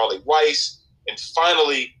 then Charlie Weiss, and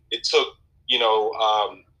finally it took,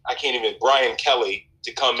 Brian Kelly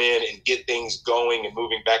to come in and get things going and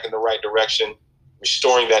moving back in the right direction,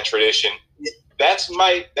 restoring that tradition. That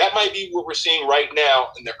might be what we're seeing right now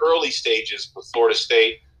in the early stages with Florida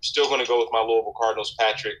State. Still going to go with my Louisville Cardinals,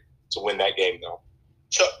 Patrick, to win that game, though.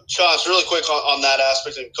 Charles, really quick on that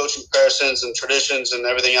aspect of coaching comparisons and traditions and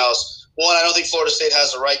everything else. One, I don't think Florida State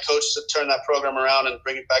has the right coach to turn that program around and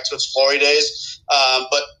bring it back to its glory days.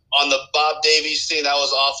 But on the Bob Davies thing, that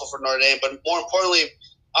was awful for Notre Dame. But more importantly,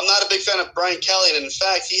 I'm not a big fan of Brian Kelly. And in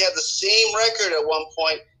fact, he had the same record at one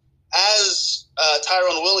point as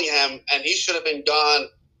Tyrone Willingham, and he should have been gone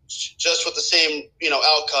just with the same,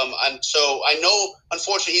 outcome. And so I know,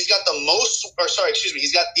 unfortunately, he's tied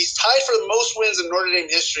for the most wins in Notre Dame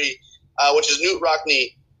history, which is Knute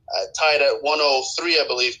Rockne, tied at 103, I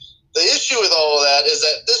believe. The issue with all of that is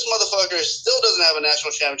that this motherfucker still doesn't have a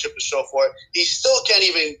national championship to show for it. He still can't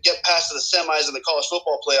even get past the semis in the college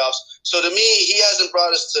football playoffs. So to me, he hasn't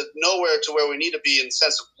brought us to nowhere to where we need to be in the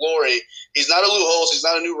sense of glory. He's not a Lou Holtz. He's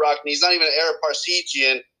not a Knute Rockne. He's not even an Ara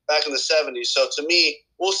Parseghian back in the 70s. So to me,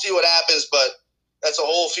 we'll see what happens, but that's a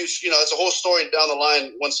whole future. It's a whole story down the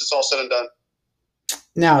line once it's all said and done.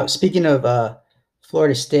 Now, speaking of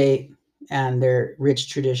Florida State and their rich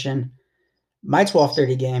tradition, my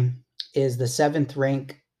 12:30 game is the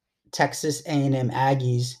 7th-ranked Texas A&M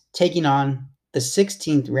Aggies taking on the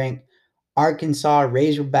 16th-ranked Arkansas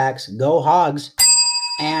Razorbacks. Go Hogs!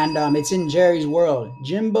 And it's in Jerry's World.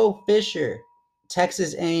 Jimbo Fisher,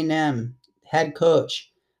 Texas A&M head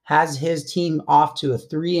coach, has his team off to a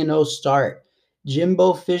 3-0 start.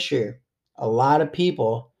 Jimbo Fisher, a lot of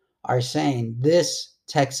people are saying this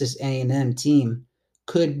Texas A&M team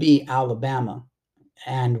could beat Alabama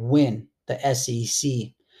and win the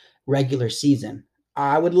SEC regular season.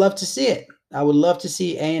 I would love to see it. I would love to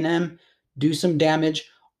see A&M do some damage.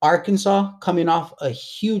 Arkansas coming off a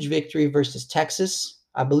huge victory versus Texas.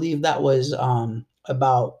 I believe that was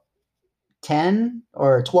about 10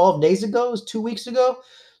 or 12 days ago. It was 2 weeks ago.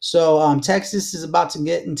 So Texas is about to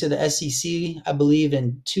get into the SEC, I believe,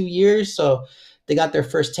 in 2 years. So they got their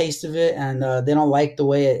first taste of it, and they don't like the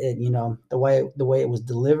way the way it was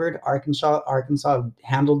delivered. Arkansas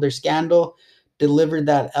handled their scandal, delivered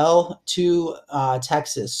that L to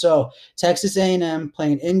Texas. So Texas A&M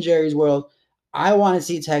playing in Jerry's World. I want to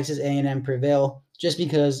see Texas A&M prevail just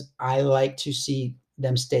because I like to see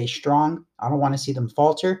them stay strong. I don't want to see them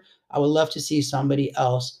falter. I would love to see somebody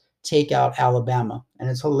else take out Alabama. And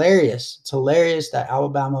it's hilarious. It's hilarious that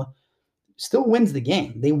Alabama still wins the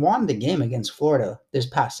game. They won the game against Florida this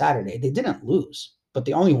past Saturday. They didn't lose, but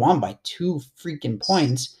they only won by 2 freaking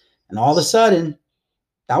points. And all of a sudden,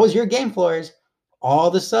 that was your game, Flores. All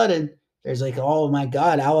of a sudden, there's like, oh my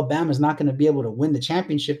God, Alabama's not going to be able to win the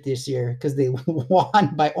championship this year because they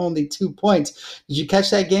won by only 2 points. Did you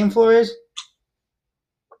catch that game, Flores?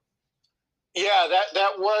 Yeah,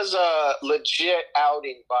 that was a legit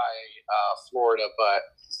outing by Florida, but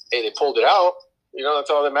hey, they pulled it out. That's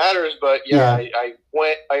all that matters. But yeah. I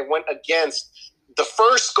went against the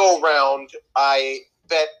first go round. I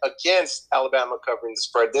bet against Alabama covering the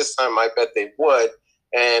spread. This time I bet they would,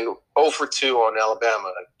 and 0 for 2 on Alabama.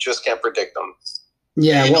 I just can't predict them.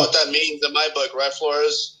 Yeah, you know what that means in my book, right,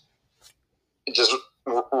 Flores? Just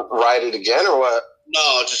ride it again, or what?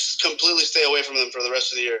 No, just completely stay away from them for the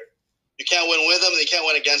rest of the year. You can't win with them, and you can't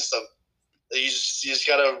win against them. You just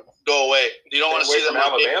got to go away. You don't want to see them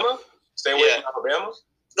Alabama. Stay away from Alabama?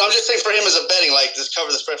 No, I'm just saying for him as a betting, like, just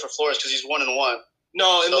cover the spread for Flores because he's 1-1.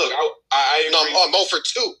 No, and look, I agree. No, I'm 0 for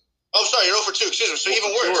 2. Oh, sorry, you're 0 for 2. Excuse me. So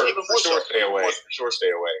even worse. Even more sure, stay away. For sure,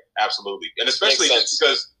 stay away. Absolutely. And especially just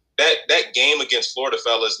because that game against Florida,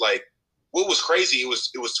 fellas, like, what was crazy, it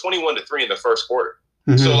was 21-3 in the first quarter.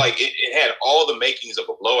 Mm-hmm. So, like, it had all the makings of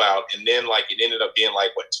a blowout, and then, like, it ended up being, like,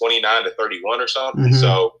 29-31 or something. Mm-hmm.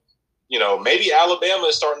 So, maybe Alabama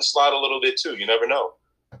is starting to slide a little bit, too. You never know.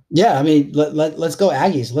 Yeah, I mean, let's go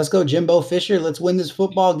Aggies. Let's go Jimbo Fisher. Let's win this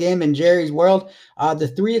football game in Jerry's World. The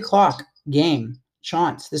 3 o'clock game,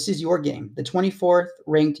 Chance, this is your game. The 24th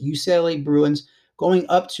ranked UCLA Bruins going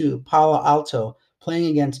up to Palo Alto, playing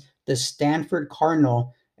against the Stanford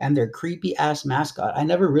Cardinal and their creepy-ass mascot. I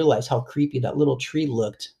never realized how creepy that little tree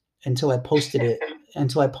looked until I posted it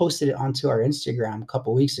onto our Instagram a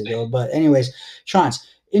couple weeks ago. But anyways, Chance,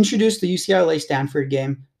 introduce the UCLA-Stanford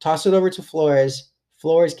game. Toss it over to Flores.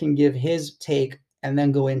 Flores can give his take and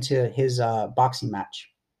then go into his boxing match.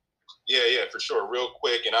 Yeah, for sure. Real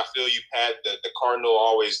quick, and I feel you, Pat. The Cardinal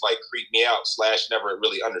always like creeped me out. / never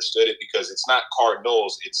really understood it because it's not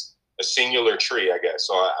Cardinals; it's a singular tree, I guess.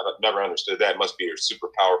 So I've never understood that. It must be a super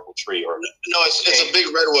powerful tree, or no, it's a big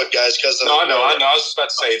redwood, guys. Because no, I know. I was just about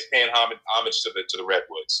to say it's paying homage to the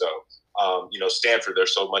redwood. So Stanford, they're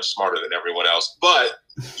so much smarter than everyone else. But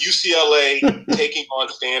UCLA taking on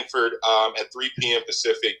Stanford at 3 p.m.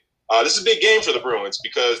 Pacific. This is a big game for the Bruins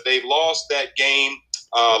because they lost that game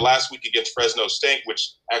last week against Fresno State,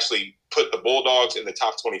 which actually put the Bulldogs in the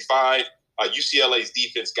top 25. UCLA's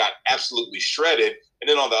defense got absolutely shredded. And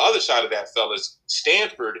then on the other side of that, fellas,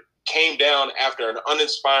 Stanford came down after an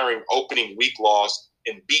uninspiring opening week loss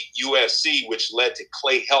and beat USC, which led to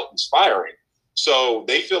Clay Helton's firing. So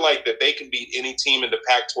they feel like that they can beat any team in the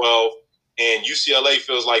Pac-12, and UCLA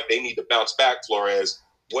feels like they need to bounce back. Flores,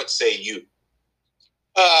 what say you?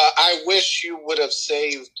 I wish you would have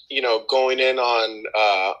saved, going in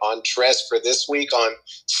on Dress for this week on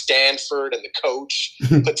Stanford and the coach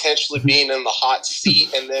potentially being in the hot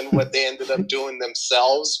seat, and then what they ended up doing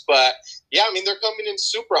themselves. But yeah, I mean, they're coming in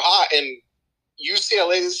super hot, and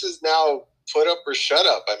UCLA, this is now put up or shut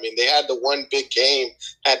up. I mean, they had the one big game,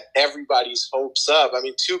 had everybody's hopes up. I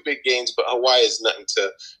mean, 2 big games, but Hawaii is nothing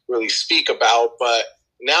to really speak about. But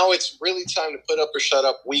now it's really time to put up or shut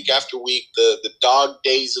up week after week. The dog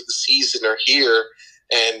days of the season are here,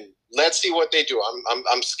 and let's see what they do.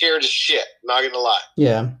 I'm scared as shit, not gonna lie.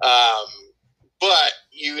 Yeah. But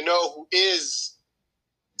who is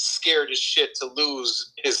scared as shit to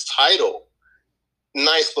lose his title?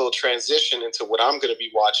 Nice little transition into what I'm going to be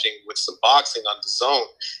watching with some boxing on DAZN.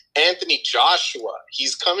 Anthony Joshua,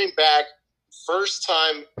 he's coming back. First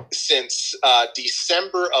time since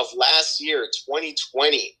December of last year,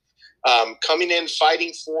 2020, coming in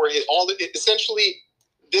fighting for essentially,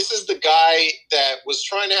 this is the guy that was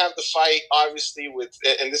trying to have the fight, obviously,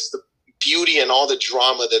 and this is the beauty and all the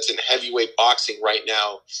drama that's in heavyweight boxing right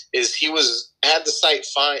now, is he had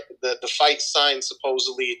the fight signed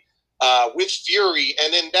supposedly with Fury,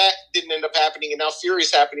 and then that didn't end up happening, and now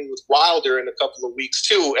Fury's happening with Wilder in a couple of weeks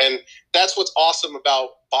too. And that's what's awesome about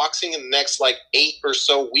boxing in the next 8 or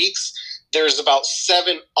so weeks. There's about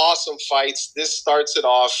 7 awesome fights. This starts it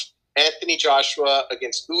off. Anthony Joshua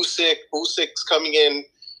against Usyk. Usyk's coming in,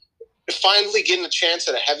 finally getting a chance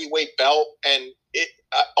at a heavyweight belt. And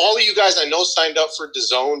all of you guys I know signed up for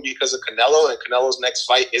DAZN because of Canelo, and Canelo's next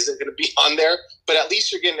fight isn't going to be on there. But at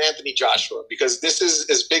least you're getting Anthony Joshua, because this is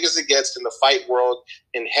as big as it gets in the fight world,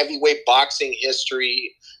 in heavyweight boxing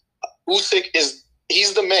history. Usyk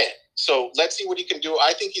he's the man. So let's see what he can do.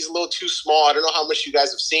 I think he's a little too small. I don't know how much you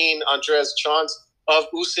guys have seen, Andres Chance, of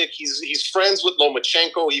Usyk. He's friends with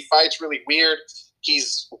Lomachenko. He fights really weird.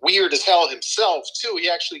 He's weird as hell himself, too. He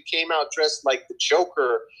actually came out dressed like the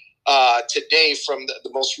Joker today from the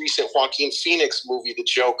most recent Joaquin Phoenix movie, The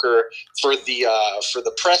Joker, for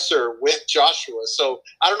the presser with Joshua. So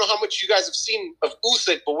I don't know how much you guys have seen of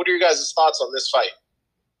Usyk, but what are your guys' thoughts on this fight?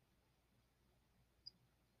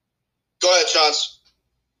 Go ahead, Chance.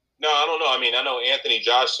 No, I don't know. I mean, I know Anthony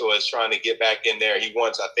Joshua is trying to get back in there. He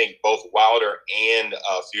wants, I think, both Wilder and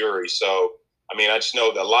Fury. So, I mean, I just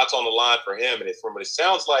know that a lot's on the line for him. And from what it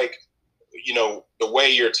sounds like, the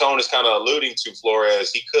way your tone is kind of alluding to,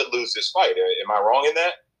 Flores, he could lose this fight. Am I wrong in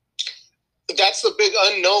that? That's the big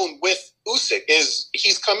unknown with Usyk, is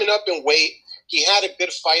he's coming up in weight. He had a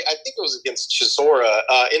good fight. I think it was against Chisora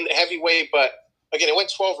in the heavyweight. But, again, it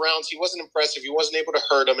went 12 rounds. He wasn't impressive. He wasn't able to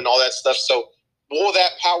hurt him and all that stuff. So, will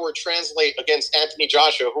that power translate against Anthony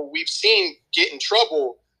Joshua, who we've seen get in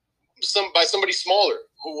trouble by somebody smaller,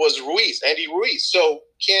 who was Andy Ruiz? So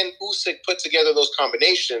can Usyk put together those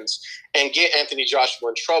combinations and get Anthony Joshua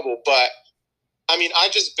in trouble? But, I mean, I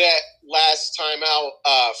just bet last time out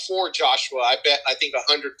for Joshua, I think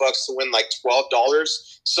 $100 to win $12.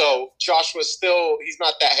 So Joshua's he's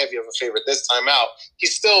not that heavy of a favorite this time out.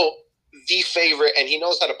 He's still the favorite, and he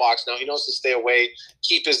knows how to box now. He knows to stay away,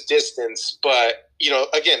 keep his distance. But,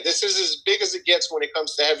 again, this is as big as it gets when it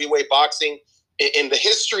comes to heavyweight boxing. In the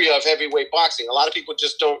history of heavyweight boxing, a lot of people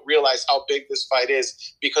just don't realize how big this fight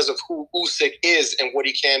is because of who Usyk is and what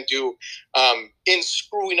he can do in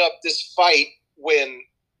screwing up this fight. When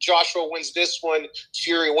Joshua wins this one,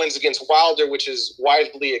 Fury wins against Wilder, which is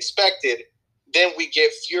widely expected. Then we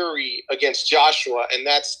get Fury against Joshua, and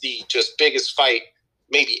that's the just biggest fight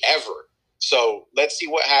maybe ever. So let's see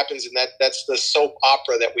what happens, and that's the soap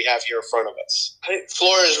opera that we have here in front of us. Hey,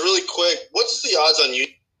 Flores, really quick, what's the odds on you?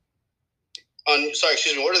 What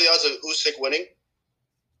are the odds of Usyk winning?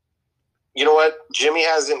 You know what? Jimmy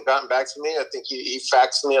hasn't gotten back to me. I think he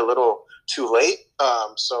faxed me a little too late.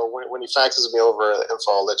 So when he faxes me over the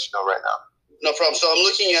info, I'll let you know right now. No problem. So I'm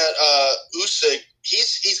looking at Usyk.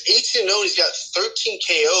 He's 18-0. He's got 13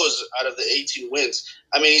 KOs out of the 18 wins.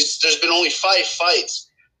 I mean, there's been only 5 fights.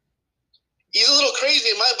 He's a little crazy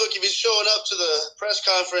in my book if he's showing up to the press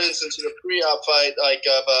conference and to the pre-op fight like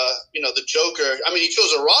the Joker. I mean, he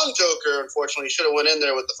chose a wrong Joker, unfortunately. He should have went in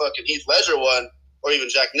there with the fucking Heath Ledger one or even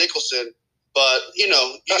Jack Nicholson. But, you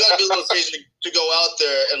got to be a little crazy to go out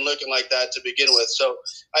there and looking like that to begin with. So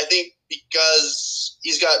I think because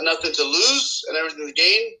he's got nothing to lose and everything to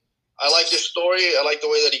gain, I like this story. I like the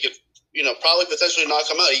way that he could, probably potentially knock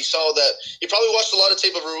him out. He saw that – he probably watched a lot of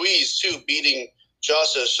tape of Ruiz, too, beating –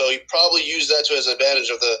 Justice, so he probably used that to his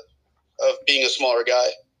advantage of being a smaller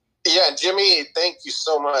guy. Yeah, Jimmy, thank you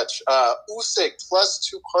so much. Usyk plus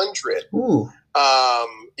 200. Ooh.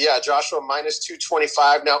 Yeah, Joshua minus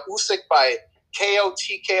 225. Now Usyk by KO,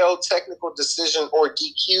 TKO, technical decision, or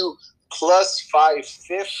DQ plus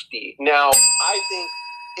 550. Now I think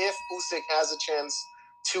if Usyk has a chance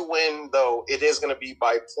to win, though, it is going to be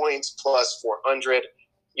by points plus 400.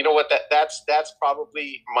 You know what? That's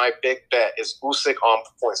probably my big bet is Usyk on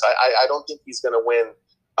points. I don't think he's going to win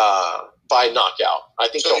by knockout. I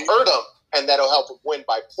think he'll hurt him, and that'll help him win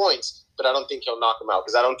by points. But I don't think he'll knock him out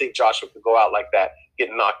because I don't think Joshua could go out like that,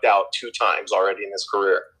 getting knocked out 2 times already in his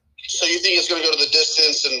career. So you think it's going to go to the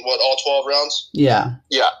distance in all 12 rounds? Yeah.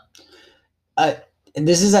 Yeah.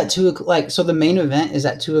 This is at 2 o'clock. So the main event is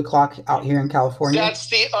at 2 o'clock out here in California. That's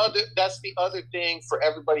the other thing for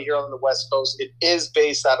everybody here on the West Coast. It is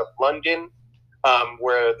based out of London,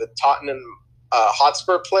 where the Tottenham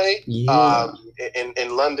Hotspur play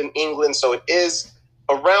in London, England. So it is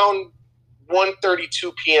around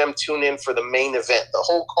 1:32 p.m. Tune in for the main event. The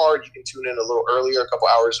whole card you can tune in a little earlier, a couple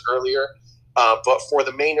hours earlier. But for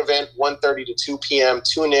the main event, 1:30 to 2 p.m.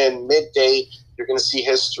 Tune in midday. You're going to see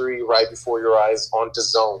history right before your eyes on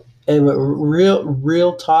DAZN. Hey, but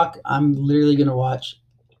real talk, I'm literally going to watch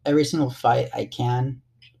every single fight I can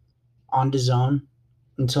on DAZN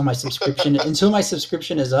until my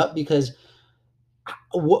subscription is up, because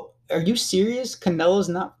what are you serious? Canelo's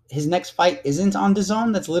not, his next fight isn't on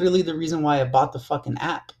DAZN? That's literally the reason why I bought the fucking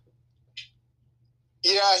app.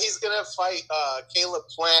 Yeah, he's going to fight Caleb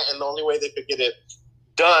Plant, and the only way they could get it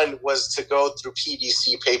done was to go through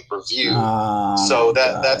PDC pay-per-view. So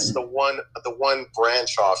that's the one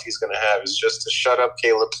branch off he's going to have is just to shut up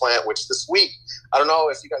Caleb Plant, which this week, I don't know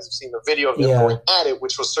if you guys have seen the video of him going at it,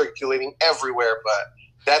 which was circulating everywhere, but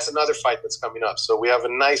that's another fight that's coming up. So we have a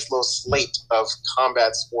nice little slate of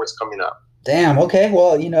combat sports coming up. Damn, okay.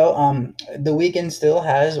 Well, the weekend still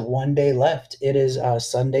has 1 day left. It is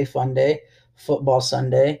Sunday Fun Day, Football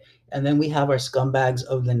Sunday. And then we have our scumbags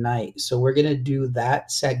of the night. So we're going to do that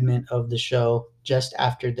segment of the show just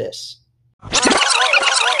after this.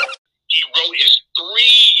 He wrote his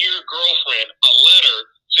 3-year girlfriend a letter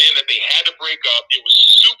saying that they had to break up. It was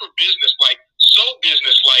super businesslike, so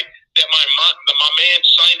businesslike that my man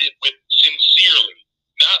signed it with sincerely.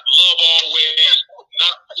 Not love always,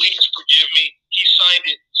 not please forgive me. He signed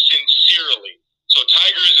it sincerely. So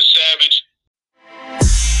Tiger is a savage.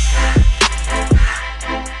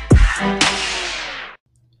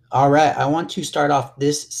 All right, I want to start off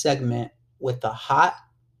this segment with a hot,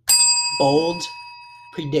 bold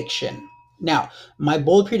prediction. Now, my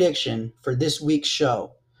bold prediction for this week's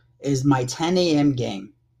show is my 10 a.m.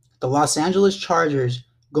 game. The Los Angeles Chargers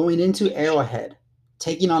going into Arrowhead,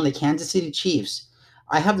 taking on the Kansas City Chiefs.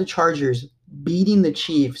 I have the Chargers beating the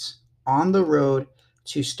Chiefs on the road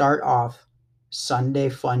to start off Sunday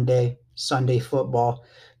Fun Day, Sunday football.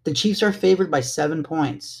 The Chiefs are favored by 7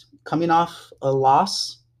 points. Coming off a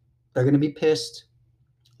loss, they're going to be pissed.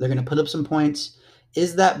 They're going to put up some points.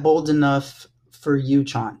 Is that bold enough for you,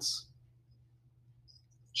 Chance?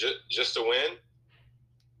 Just to win?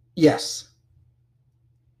 Yes.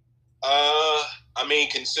 I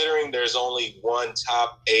mean, considering there's only one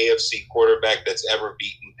top AFC quarterback that's ever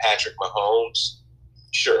beaten Patrick Mahomes,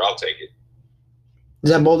 sure, I'll take it.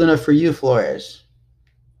 Is that bold enough for you, Flores?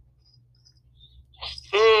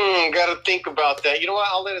 Got to think about that. You know what?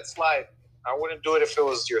 I'll let it slide. I wouldn't do it if it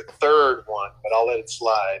was your third one, but I'll let it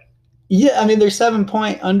slide. Yeah, I mean, they're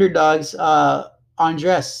 7-point underdogs.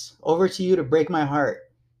 Andres, over to you to break my heart.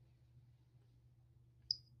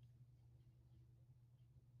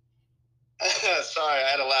 Sorry, I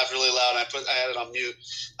had to laugh really loud. I had it on mute.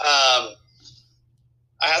 I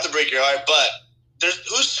have to break your heart, but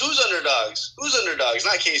who's underdogs? Who's underdogs?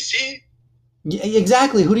 Not KC. Yeah,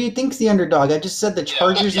 exactly. Who do you think's the underdog? I just said the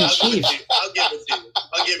Chargers and Chiefs. I'll give it to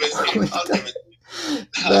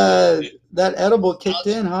you. That edible kicked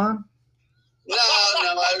in, huh? No.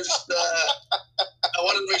 I was. I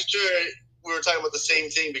wanted to make sure we were talking about the same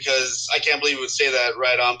thing because I can't believe we would say that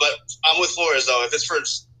right on. But I'm with Flores, though. If it's for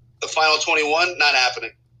the final 21, not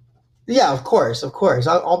happening. Yeah, of course.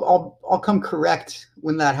 I'll come correct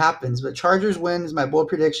when that happens. But Chargers win is my bold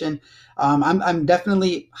prediction. I'm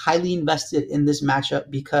definitely highly invested in this matchup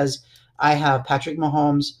because I have Patrick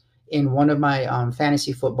Mahomes in one of my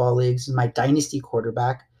fantasy football leagues, my dynasty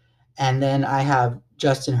quarterback, and then I have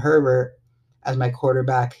Justin Herbert as my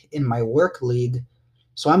quarterback in my work league.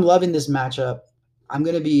 So I'm loving this matchup. I'm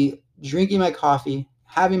going to be drinking my coffee,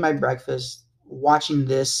 having my breakfast, watching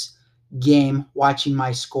this game, watching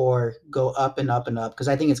my score go up and up and up because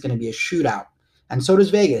I think it's going to be a shootout. And so does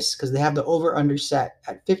Vegas because they have the over-under set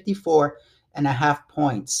at 54.5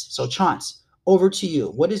 points. So, Chance, over to you.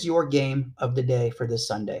 What is your game of the day for this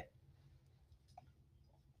Sunday?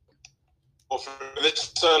 Well, for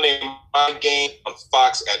this Sunday, my game on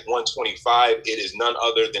Fox at 125, it is none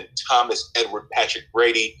other than Thomas Edward Patrick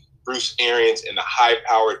Brady, Bruce Arians, and the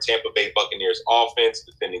high-powered Tampa Bay Buccaneers offense,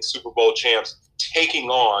 defending Super Bowl champs, taking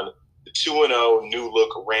on the 2-0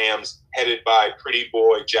 new-look Rams, headed by pretty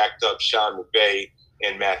boy, jacked-up Sean McVay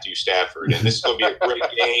and Matthew Stafford. And this is going to be a great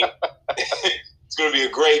game. It's going to be a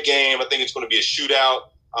great game. I think it's going to be a shootout.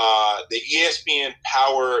 The ESPN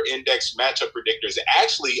Power Index matchup predictors are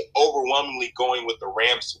actually overwhelmingly going with the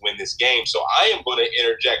Rams to win this game. So I am going to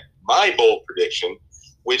interject my bold prediction,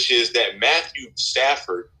 which is that Matthew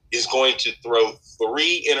Stafford is going to throw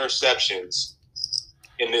 3 interceptions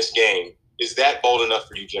in this game. Is that bold enough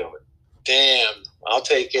for you, gentlemen? Damn, I'll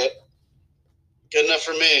take it. Good enough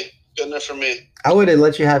for me. Good enough for me. I would have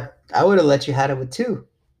let you have it with 2.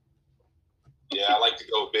 Yeah, I like to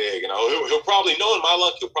go big. He'll probably, knowing my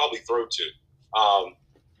luck, he'll probably throw 2.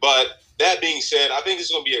 But that being said, I think this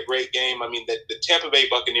is going to be a great game. I mean, the Tampa Bay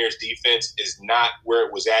Buccaneers defense is not where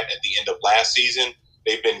it was at the end of last season.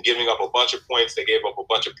 They've been giving up a bunch of points. They gave up a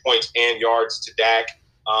bunch of points and yards to Dak.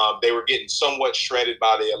 They were getting somewhat shredded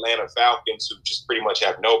by the Atlanta Falcons, who just pretty much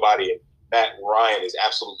have nobody, and Matt Ryan is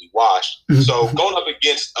absolutely washed. So going up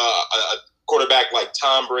against a quarterback like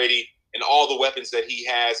Tom Brady and all the weapons that he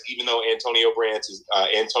has, even though Antonio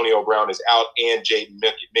Brown is out and Jaden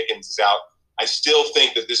Mickens is out, I still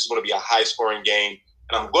think that this is going to be a high-scoring game.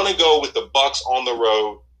 And I'm going to go with the Bucs on the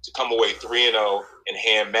road to come away 3-0 and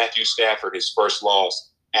hand Matthew Stafford his first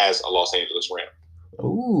loss as a Los Angeles Ram.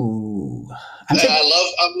 Ooh. I'm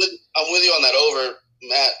with you on that over,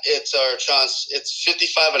 Matt. It's our chance. It's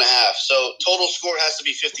 55.5. So total score has to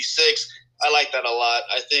be 56. I like that a lot.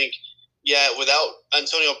 I think, without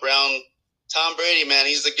Antonio Brown, Tom Brady, man,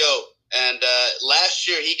 he's the GOAT. And last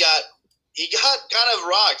year he got kind of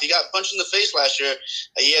rocked. He got punched in the face last year.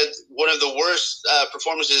 He had one of the worst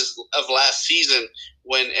performances of last season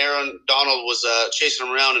when Aaron Donald was chasing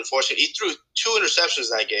him around. Unfortunately, he threw 2 interceptions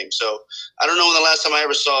that game. So I don't know when the last time I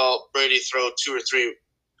ever saw Brady throw 2 or 3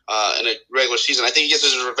 in a regular season. I think he gets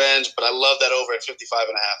his revenge, but I love that over at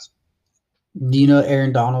 55.5. Do you know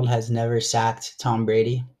Aaron Donald has never sacked Tom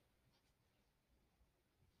Brady?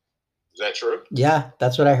 Is that true? Yeah,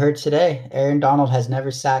 that's what I heard today. Aaron Donald has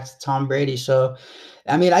never sacked Tom Brady. So,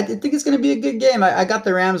 I mean, I think it's going to be a good game. I got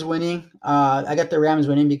the Rams winning. I got the Rams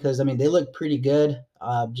winning because, I mean, they look pretty good,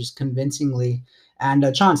 just convincingly.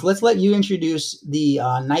 And, Chance, let's let you introduce the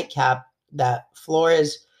nightcap that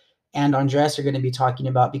Flores and Andres are going to be talking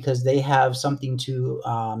about because they have something to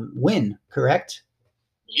win, correct?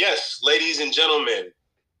 Yes, ladies and gentlemen,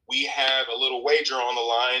 we have a little wager on the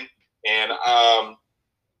line, and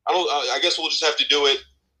I guess we'll just have to do it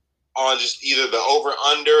on just either the over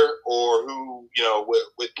under or who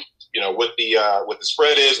what the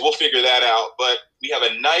spread is. We'll figure that out. But we have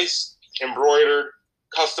a nice embroidered,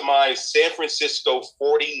 customized San Francisco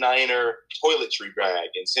 49er toiletry bag,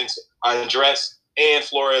 and since Andres and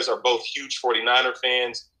Flores are both huge 49er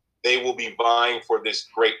fans, they will be vying for this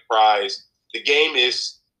great prize. The game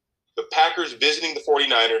is the Packers visiting the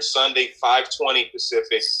 49ers Sunday, 5:20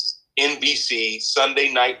 Pacific, NBC,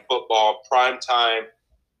 Sunday Night Football, prime time.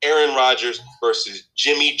 Aaron Rodgers versus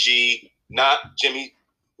Jimmy G, not Jimmy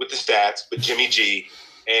with the stats, but Jimmy G.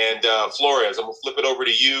 And Flores, I'm going to flip it over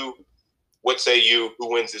to you. What say you?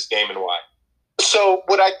 Who wins this game and why? So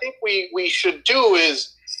what I think we should do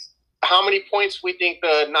is how many points we think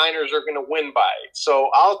the Niners are going to win by. So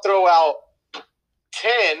I'll throw out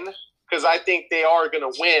 10 because I think they are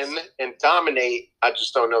going to win and dominate. I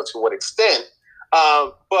just don't know to what extent.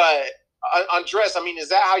 But Andres, I mean, is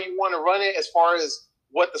that how you want to run it as far as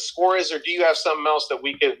what the score is, or do you have something else that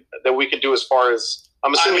we could do as far as?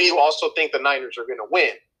 I'm assuming you also think the Niners are going to win.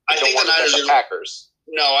 I think the Niners are Packers.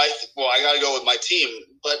 No, I got to go with my team.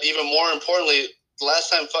 But even more importantly, the last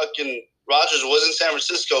time fucking Rodgers was in San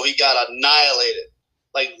Francisco, he got annihilated.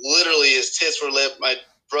 like literally his tits were lit. My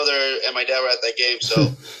brother and my dad were at that game, so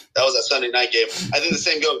that was a Sunday night game. I think the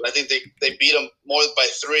same goes. I think they beat them more than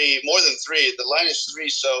 3. The line is 3,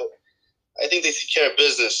 so I think they take care of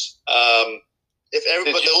business. But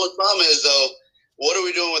the only problem is though, what are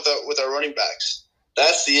we doing with our running backs?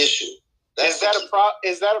 That's the issue. Is that a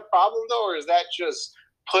problem though, or is that just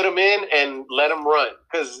put them in and let them run?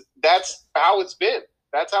 Because that's how it's been.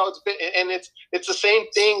 That's how it's been, and it's the same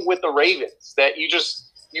thing with the Ravens. That you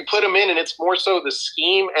put them in, and it's more so the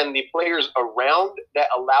scheme and the players around that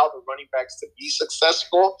allow the running backs to be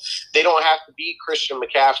successful. They don't have to be Christian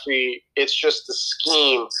McCaffrey. It's just the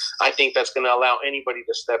scheme, I think, that's going to allow anybody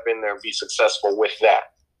to step in there and be successful with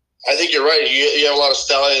that. I think you're right. You have a lot of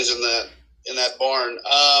stallions in that barn.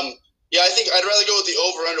 Yeah, I think I'd rather go with the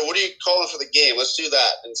over-under. What are you calling for the game? Let's do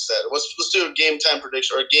that instead. Let's do a game time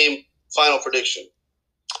prediction or a game final prediction.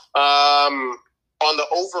 On the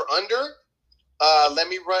over-under, let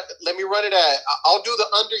me run it at. I'll do the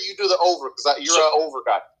under. You do the over because you're an over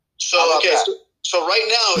guy. So right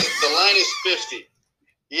now the line is 50.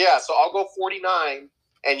 Yeah, so I'll go 49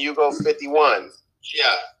 and you go 51. Yeah,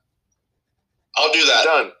 I'll do that.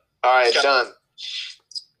 Done. All right, Okay. done.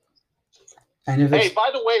 And if Hey,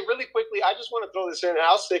 by the way, really quickly, I just want to throw this in.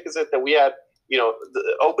 How sick is it that we had,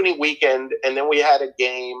 the opening weekend, and then we had a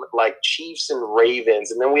game like Chiefs and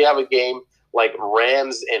Ravens, and then we have a game like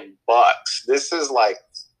Rams and Bucks. This is like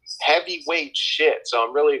heavyweight shit. So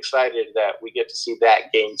I'm really excited that we get to see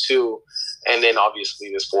that game too. And then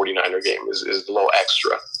obviously this 49er game is a little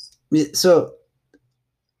extra. So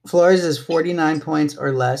Flores is 49 points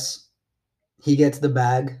or less. He gets the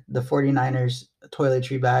bag, the 49ers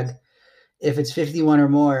toiletry bag. If it's 51 or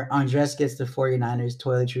more, Andres gets the 49ers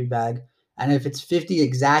toiletry bag. And if it's 50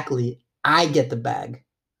 exactly, I get the bag.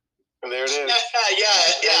 And there it is.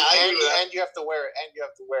 yeah. And you have to wear it.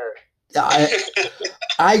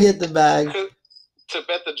 I get the bag. To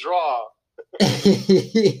bet the draw.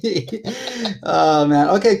 Oh, man.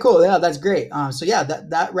 Okay, cool. Yeah, that's great. So, yeah,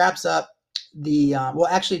 that wraps up the well,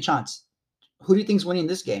 actually, Chance, who do you think's winning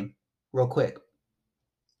this game? Real quick.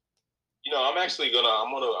 I'm actually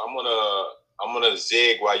I'm gonna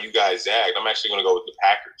zig while you guys zag. I'm actually gonna go with the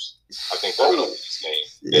Packers. I think they're gonna win this game.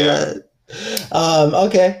 Yeah.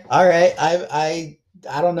 Okay. All right. I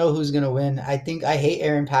don't know who's gonna win. I think I hate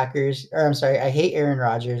Aaron Rodgers.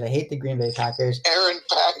 I hate the Green Bay Packers.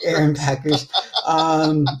 Aaron Packers.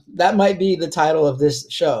 That might be the title of this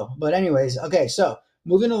show. But anyways, okay. So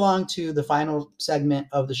moving along to the final segment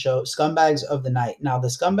of the show, Scumbags of the Night. Now, the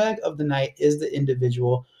scumbag of the night is the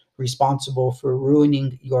individual responsible for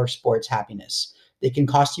ruining your sports happiness. They can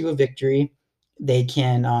cost you a victory. They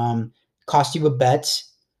can cost you a bet,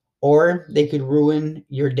 or they could ruin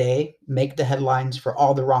your day, make the headlines for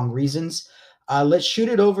all the wrong reasons. Let's shoot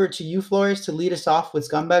it over to you, Flores, to lead us off with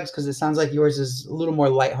scumbags, because it sounds like yours is a little more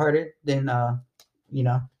lighthearted than,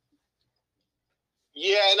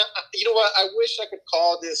 Yeah, and you know what? I wish I could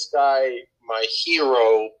call this guy my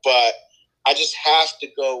hero, but I just have to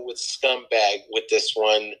go with scumbag with this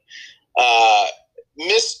one.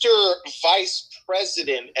 Mr. Vice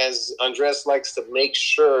President, as Andres likes to make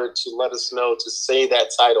sure to let us know to say that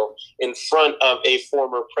title in front of a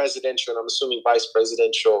former presidential, and I'm assuming vice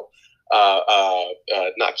presidential,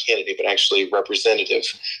 not candidate, but actually representative.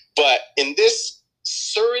 But in this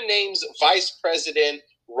Suriname's Vice President,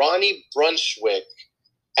 Ronnie Brunswick,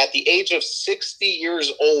 at the age of 60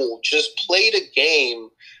 years old, just played a game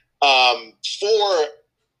for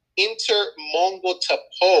Inter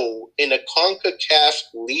Mongotapo in a CONCACAF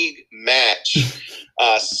League match,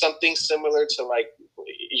 something similar to like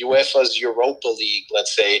UEFA's Europa League,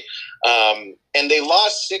 let's say. And they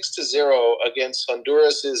lost 6-0 against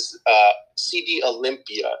Honduras's CD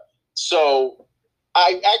Olympia. So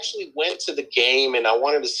I actually went to the game and I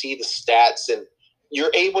wanted to see the stats, and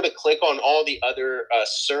you're able to click on all the other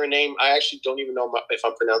surname. I actually don't even know if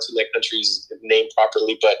I'm pronouncing that country's name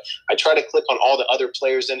properly, but I try to click on all the other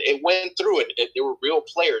players, and it went through it. They were real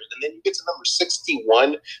players. And then you get to number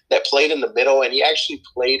 61 that played in the middle, and he actually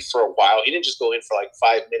played for a while. He didn't just go in for like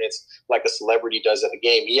 5 minutes like a celebrity does at a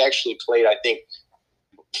game. He actually played, I think,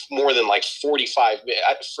 more than like 45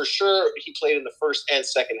 minutes. For sure, he played in the first and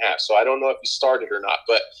second half. So I don't know if he started or not,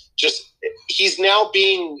 but just he's now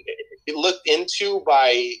being looked into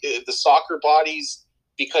by the soccer bodies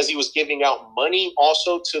because he was giving out money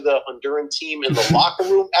also to the Honduran team in the locker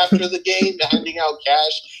room after the game, handing out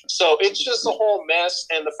cash. So it's just a whole mess.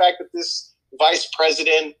 And the fact that this vice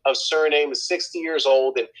president of Suriname is 60 years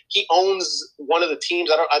old and he owns one of the teams.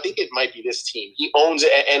 I think it might be this team. He owns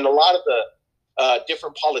it, and a lot of the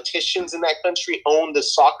different politicians in that country own the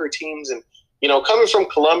soccer teams, and coming from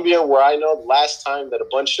Colombia, where I know the last time that a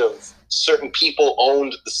bunch of certain people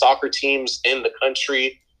owned the soccer teams in the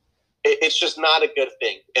country, it's just not a good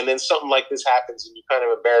thing. And then something like this happens and you kind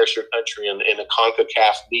of embarrass your country in a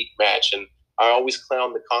CONCACAF league match. And I always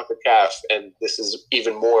clown the CONCACAF, and this is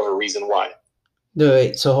even more of a reason why.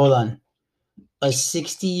 Wait, so hold on. A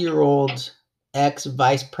 60-year-old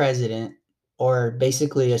ex-vice president, or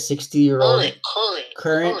basically a 60-year-old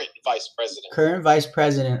current vice president. Current vice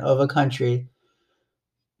president of a country,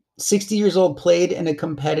 60 years old, played in a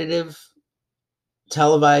competitive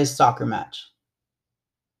televised soccer match.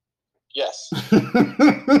 Yes.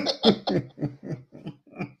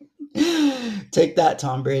 Take that,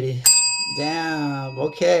 Tom Brady. Damn.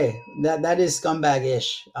 Okay. That is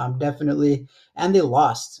scumbag-ish. Definitely. And they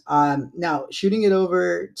lost. Now, shooting it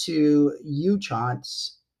over to you,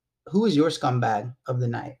 Chance. Who is your scumbag of the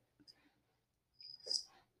night?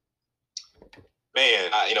 Man,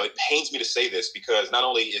 it pains me to say this because not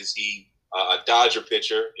only is he a Dodger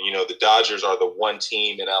pitcher, and, the Dodgers are the one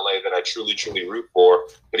team in LA that I truly, truly root for,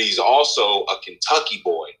 but he's also a Kentucky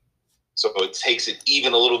boy. So it takes it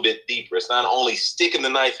even a little bit deeper. It's not only sticking the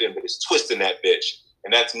knife in, but it's twisting that bitch.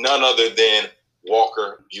 And that's none other than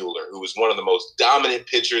Walker Buehler, who was one of the most dominant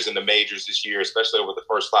pitchers in the majors this year, especially over the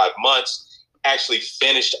first 5 months. Actually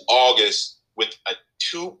finished August with a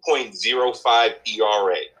 2.05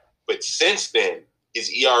 ERA. But since then, his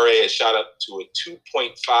ERA has shot up to a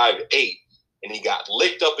 2.58. And he got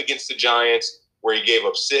licked up against the Giants, where he gave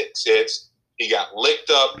up 6 hits. He got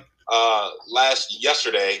licked up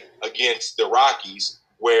yesterday against the Rockies,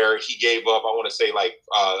 where he gave up,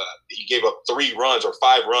 he gave up 3 runs or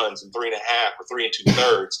 5 runs in 3.5 or 3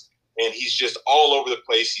 2/3. And he's just all over the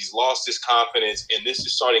place. He's lost his confidence, and this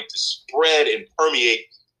is starting to spread and permeate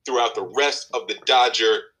throughout the rest of the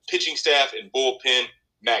Dodger pitching staff and bullpen.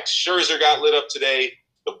 Max Scherzer got lit up today.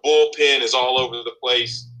 The bullpen is all over the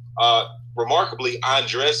place. Remarkably,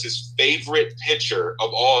 Andres, his favorite pitcher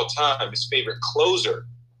of all time, his favorite closer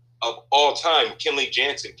of all time, Kenley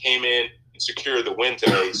Jansen, came in and secured the win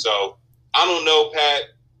today. So I don't know, Pat,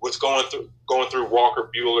 what's going through Walker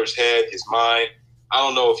Buehler's head, his mind. I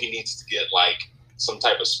don't know if he needs to get some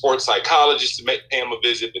type of sports psychologist to pay him a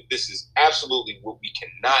visit, but this is absolutely what we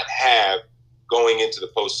cannot have going into the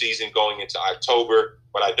postseason, going into October.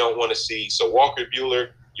 But I don't want to see. So Walker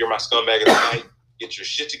Buehler, you're my scumbag of the night. Get your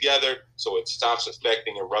shit together so it stops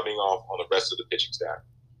affecting and rubbing off on the rest of the pitching staff.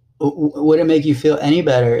 Would it make you feel any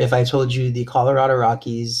better if I told you the Colorado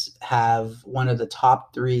Rockies have one of the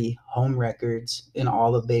top 3 home records in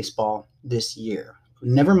all of baseball this year?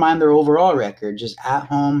 Never mind their overall record, just at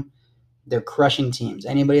home, they're crushing teams.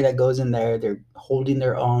 Anybody that goes in there, they're holding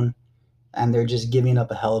their own, and they're just giving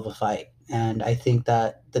up a hell of a fight. And I think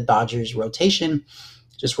that the Dodgers rotation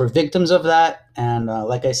just were victims of that. And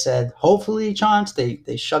like I said, hopefully, Chance,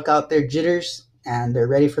 they shuck out their jitters and they're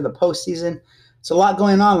ready for the postseason. It's a lot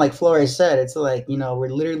going on, like Flores said. It's like, we're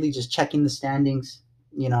literally just checking the standings,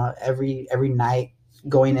 every night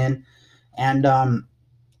going in. And I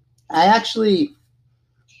actually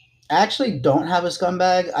don't have a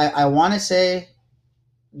scumbag. I want to say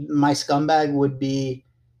my scumbag would be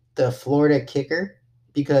the Florida kicker,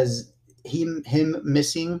 because him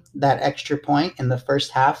missing that extra point in the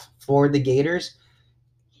first half for the Gators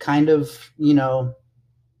kind of,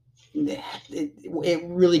 it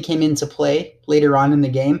really came into play later on in the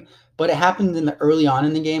game, but it happened in the early on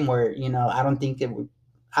in the game where, I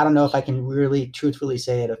don't know if I can really truthfully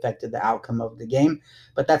say it affected the outcome of the game,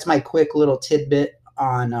 but that's my quick little tidbit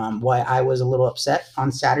on why I was a little upset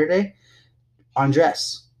on Saturday.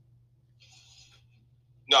 Andres.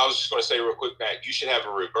 No, I was just going to say real quick, Pat, you should have a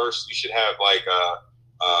reverse. You should have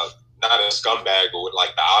not a scumbag, but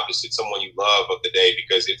the opposite, someone you love of the day.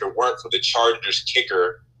 Because if it weren't for the Chargers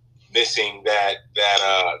kicker missing that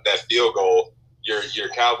field goal, your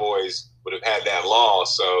Cowboys would have had that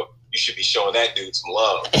loss. So you should be showing that dude some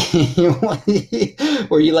love.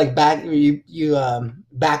 Where you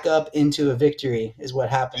back up into a victory is what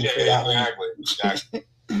happened for that one. Exactly.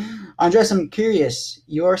 Andres, I'm curious.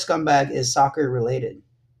 Your scumbag is soccer related.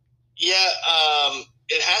 Yeah,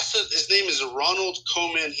 his name is Ronald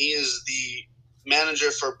Koeman. He is the manager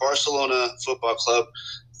for Barcelona Football Club,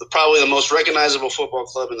 probably the most recognizable football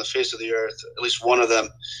club in the face of the earth, at least one of them,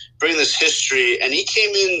 bringing this history. And he came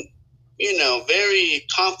in, very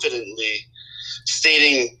confidently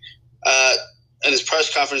stating in his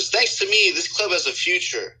press conference, thanks to me, this club has a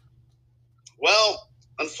future. Well,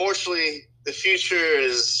 unfortunately, the future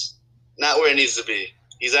is not where it needs to be.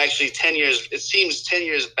 He's actually 10 years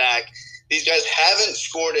back. These guys haven't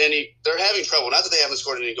scored they're having trouble. Not that they haven't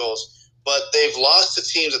scored any goals, but they've lost to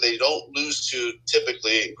teams that they don't lose to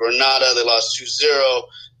typically. Granada, they lost 2-0.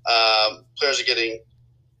 Players are getting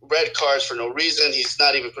red cards for no reason. He's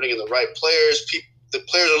not even putting in the right players. The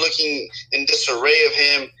players are looking in disarray of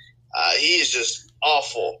him. He is just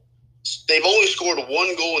awful. They've only scored 1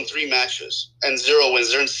 goal in 3 matches and 0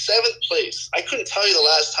 wins. They're in 7th place. I couldn't tell you the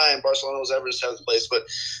last time Barcelona was ever in 7th place, but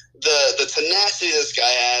the tenacity this guy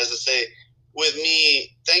has to say, with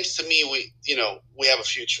me, thanks to me, we have a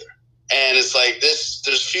future. And it's like this.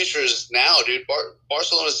 There's futures now, dude.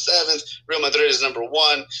 Barcelona's 7th. Real Madrid is number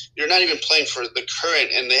 1. You're not even playing for the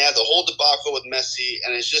current, and they had the whole debacle with Messi,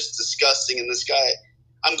 and it's just disgusting. And this guy,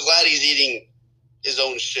 I'm glad he's eating his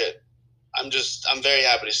own shit. I'm very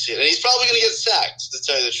happy to see it. And he's probably going to get sacked, to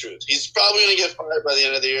tell you the truth. He's probably going to get fired by the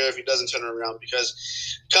end of the year if he doesn't turn it around, because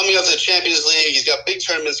coming up to the Champions League, he's got big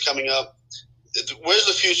tournaments coming up. Where's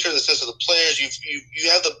the future in the sense of the players?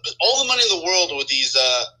 You have all the money in the world with these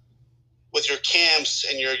with your camps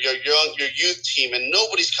and your youth team, and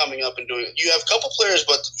nobody's coming up and doing it. You have a couple players,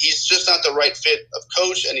 but he's just not the right fit of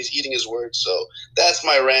coach, and he's eating his words. So that's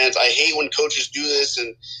my rant. I hate when coaches do this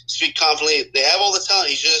and speak confidently. They have all the talent.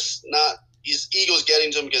 He's just not. His ego's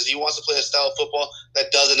getting to him because he wants to play a style of football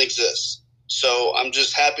that doesn't exist. So I'm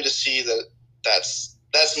just happy to see that.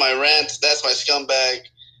 That's my rant. That's my scumbag.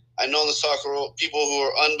 I know in the soccer world, people who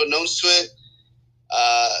are unbeknownst to it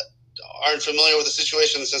aren't familiar with the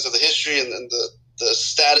situation in the sense of the history and the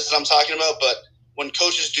status that I'm talking about. But when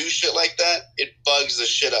coaches do shit like that, it bugs the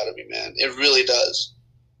shit out of me, man. It really does.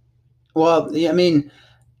 Well, I mean,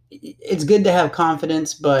 it's good to have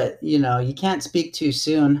confidence, but, you can't speak too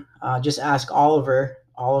soon. Just ask Oliver,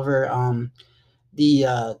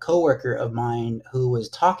 the coworker of mine who was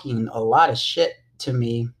talking a lot of shit to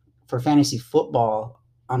me for fantasy football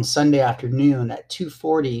on Sunday afternoon at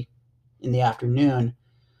 2:40 in the afternoon.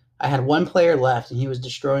 I had one player left, and he was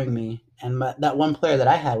destroying me. And that one player that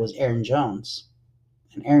I had was Aaron Jones.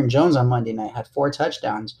 And Aaron Jones on Monday night had 4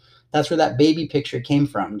 touchdowns. That's where that baby picture came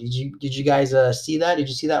from. Did you guys see that? Did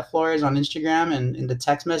you see that, Flores, on Instagram and in the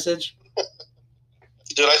text message?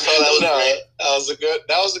 Dude, I saw that.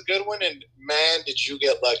 That was a good one. And man, did you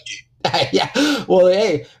get lucky? Yeah. Well,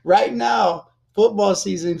 hey, right now, football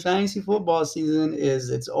season, fantasy football season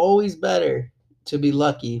it's always better to be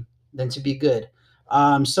lucky than to be good.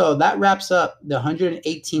 So that wraps up the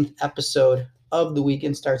 118th episode of The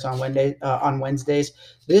Weekend Starts on Wednesdays.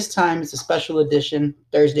 This time it's a special edition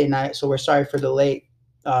Thursday night, so we're sorry for the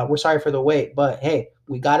wait, but hey,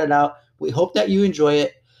 we got it out. We hope that you enjoy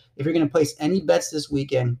it. If you're going to place any bets this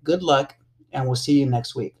weekend, good luck, and we'll see you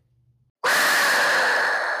next week.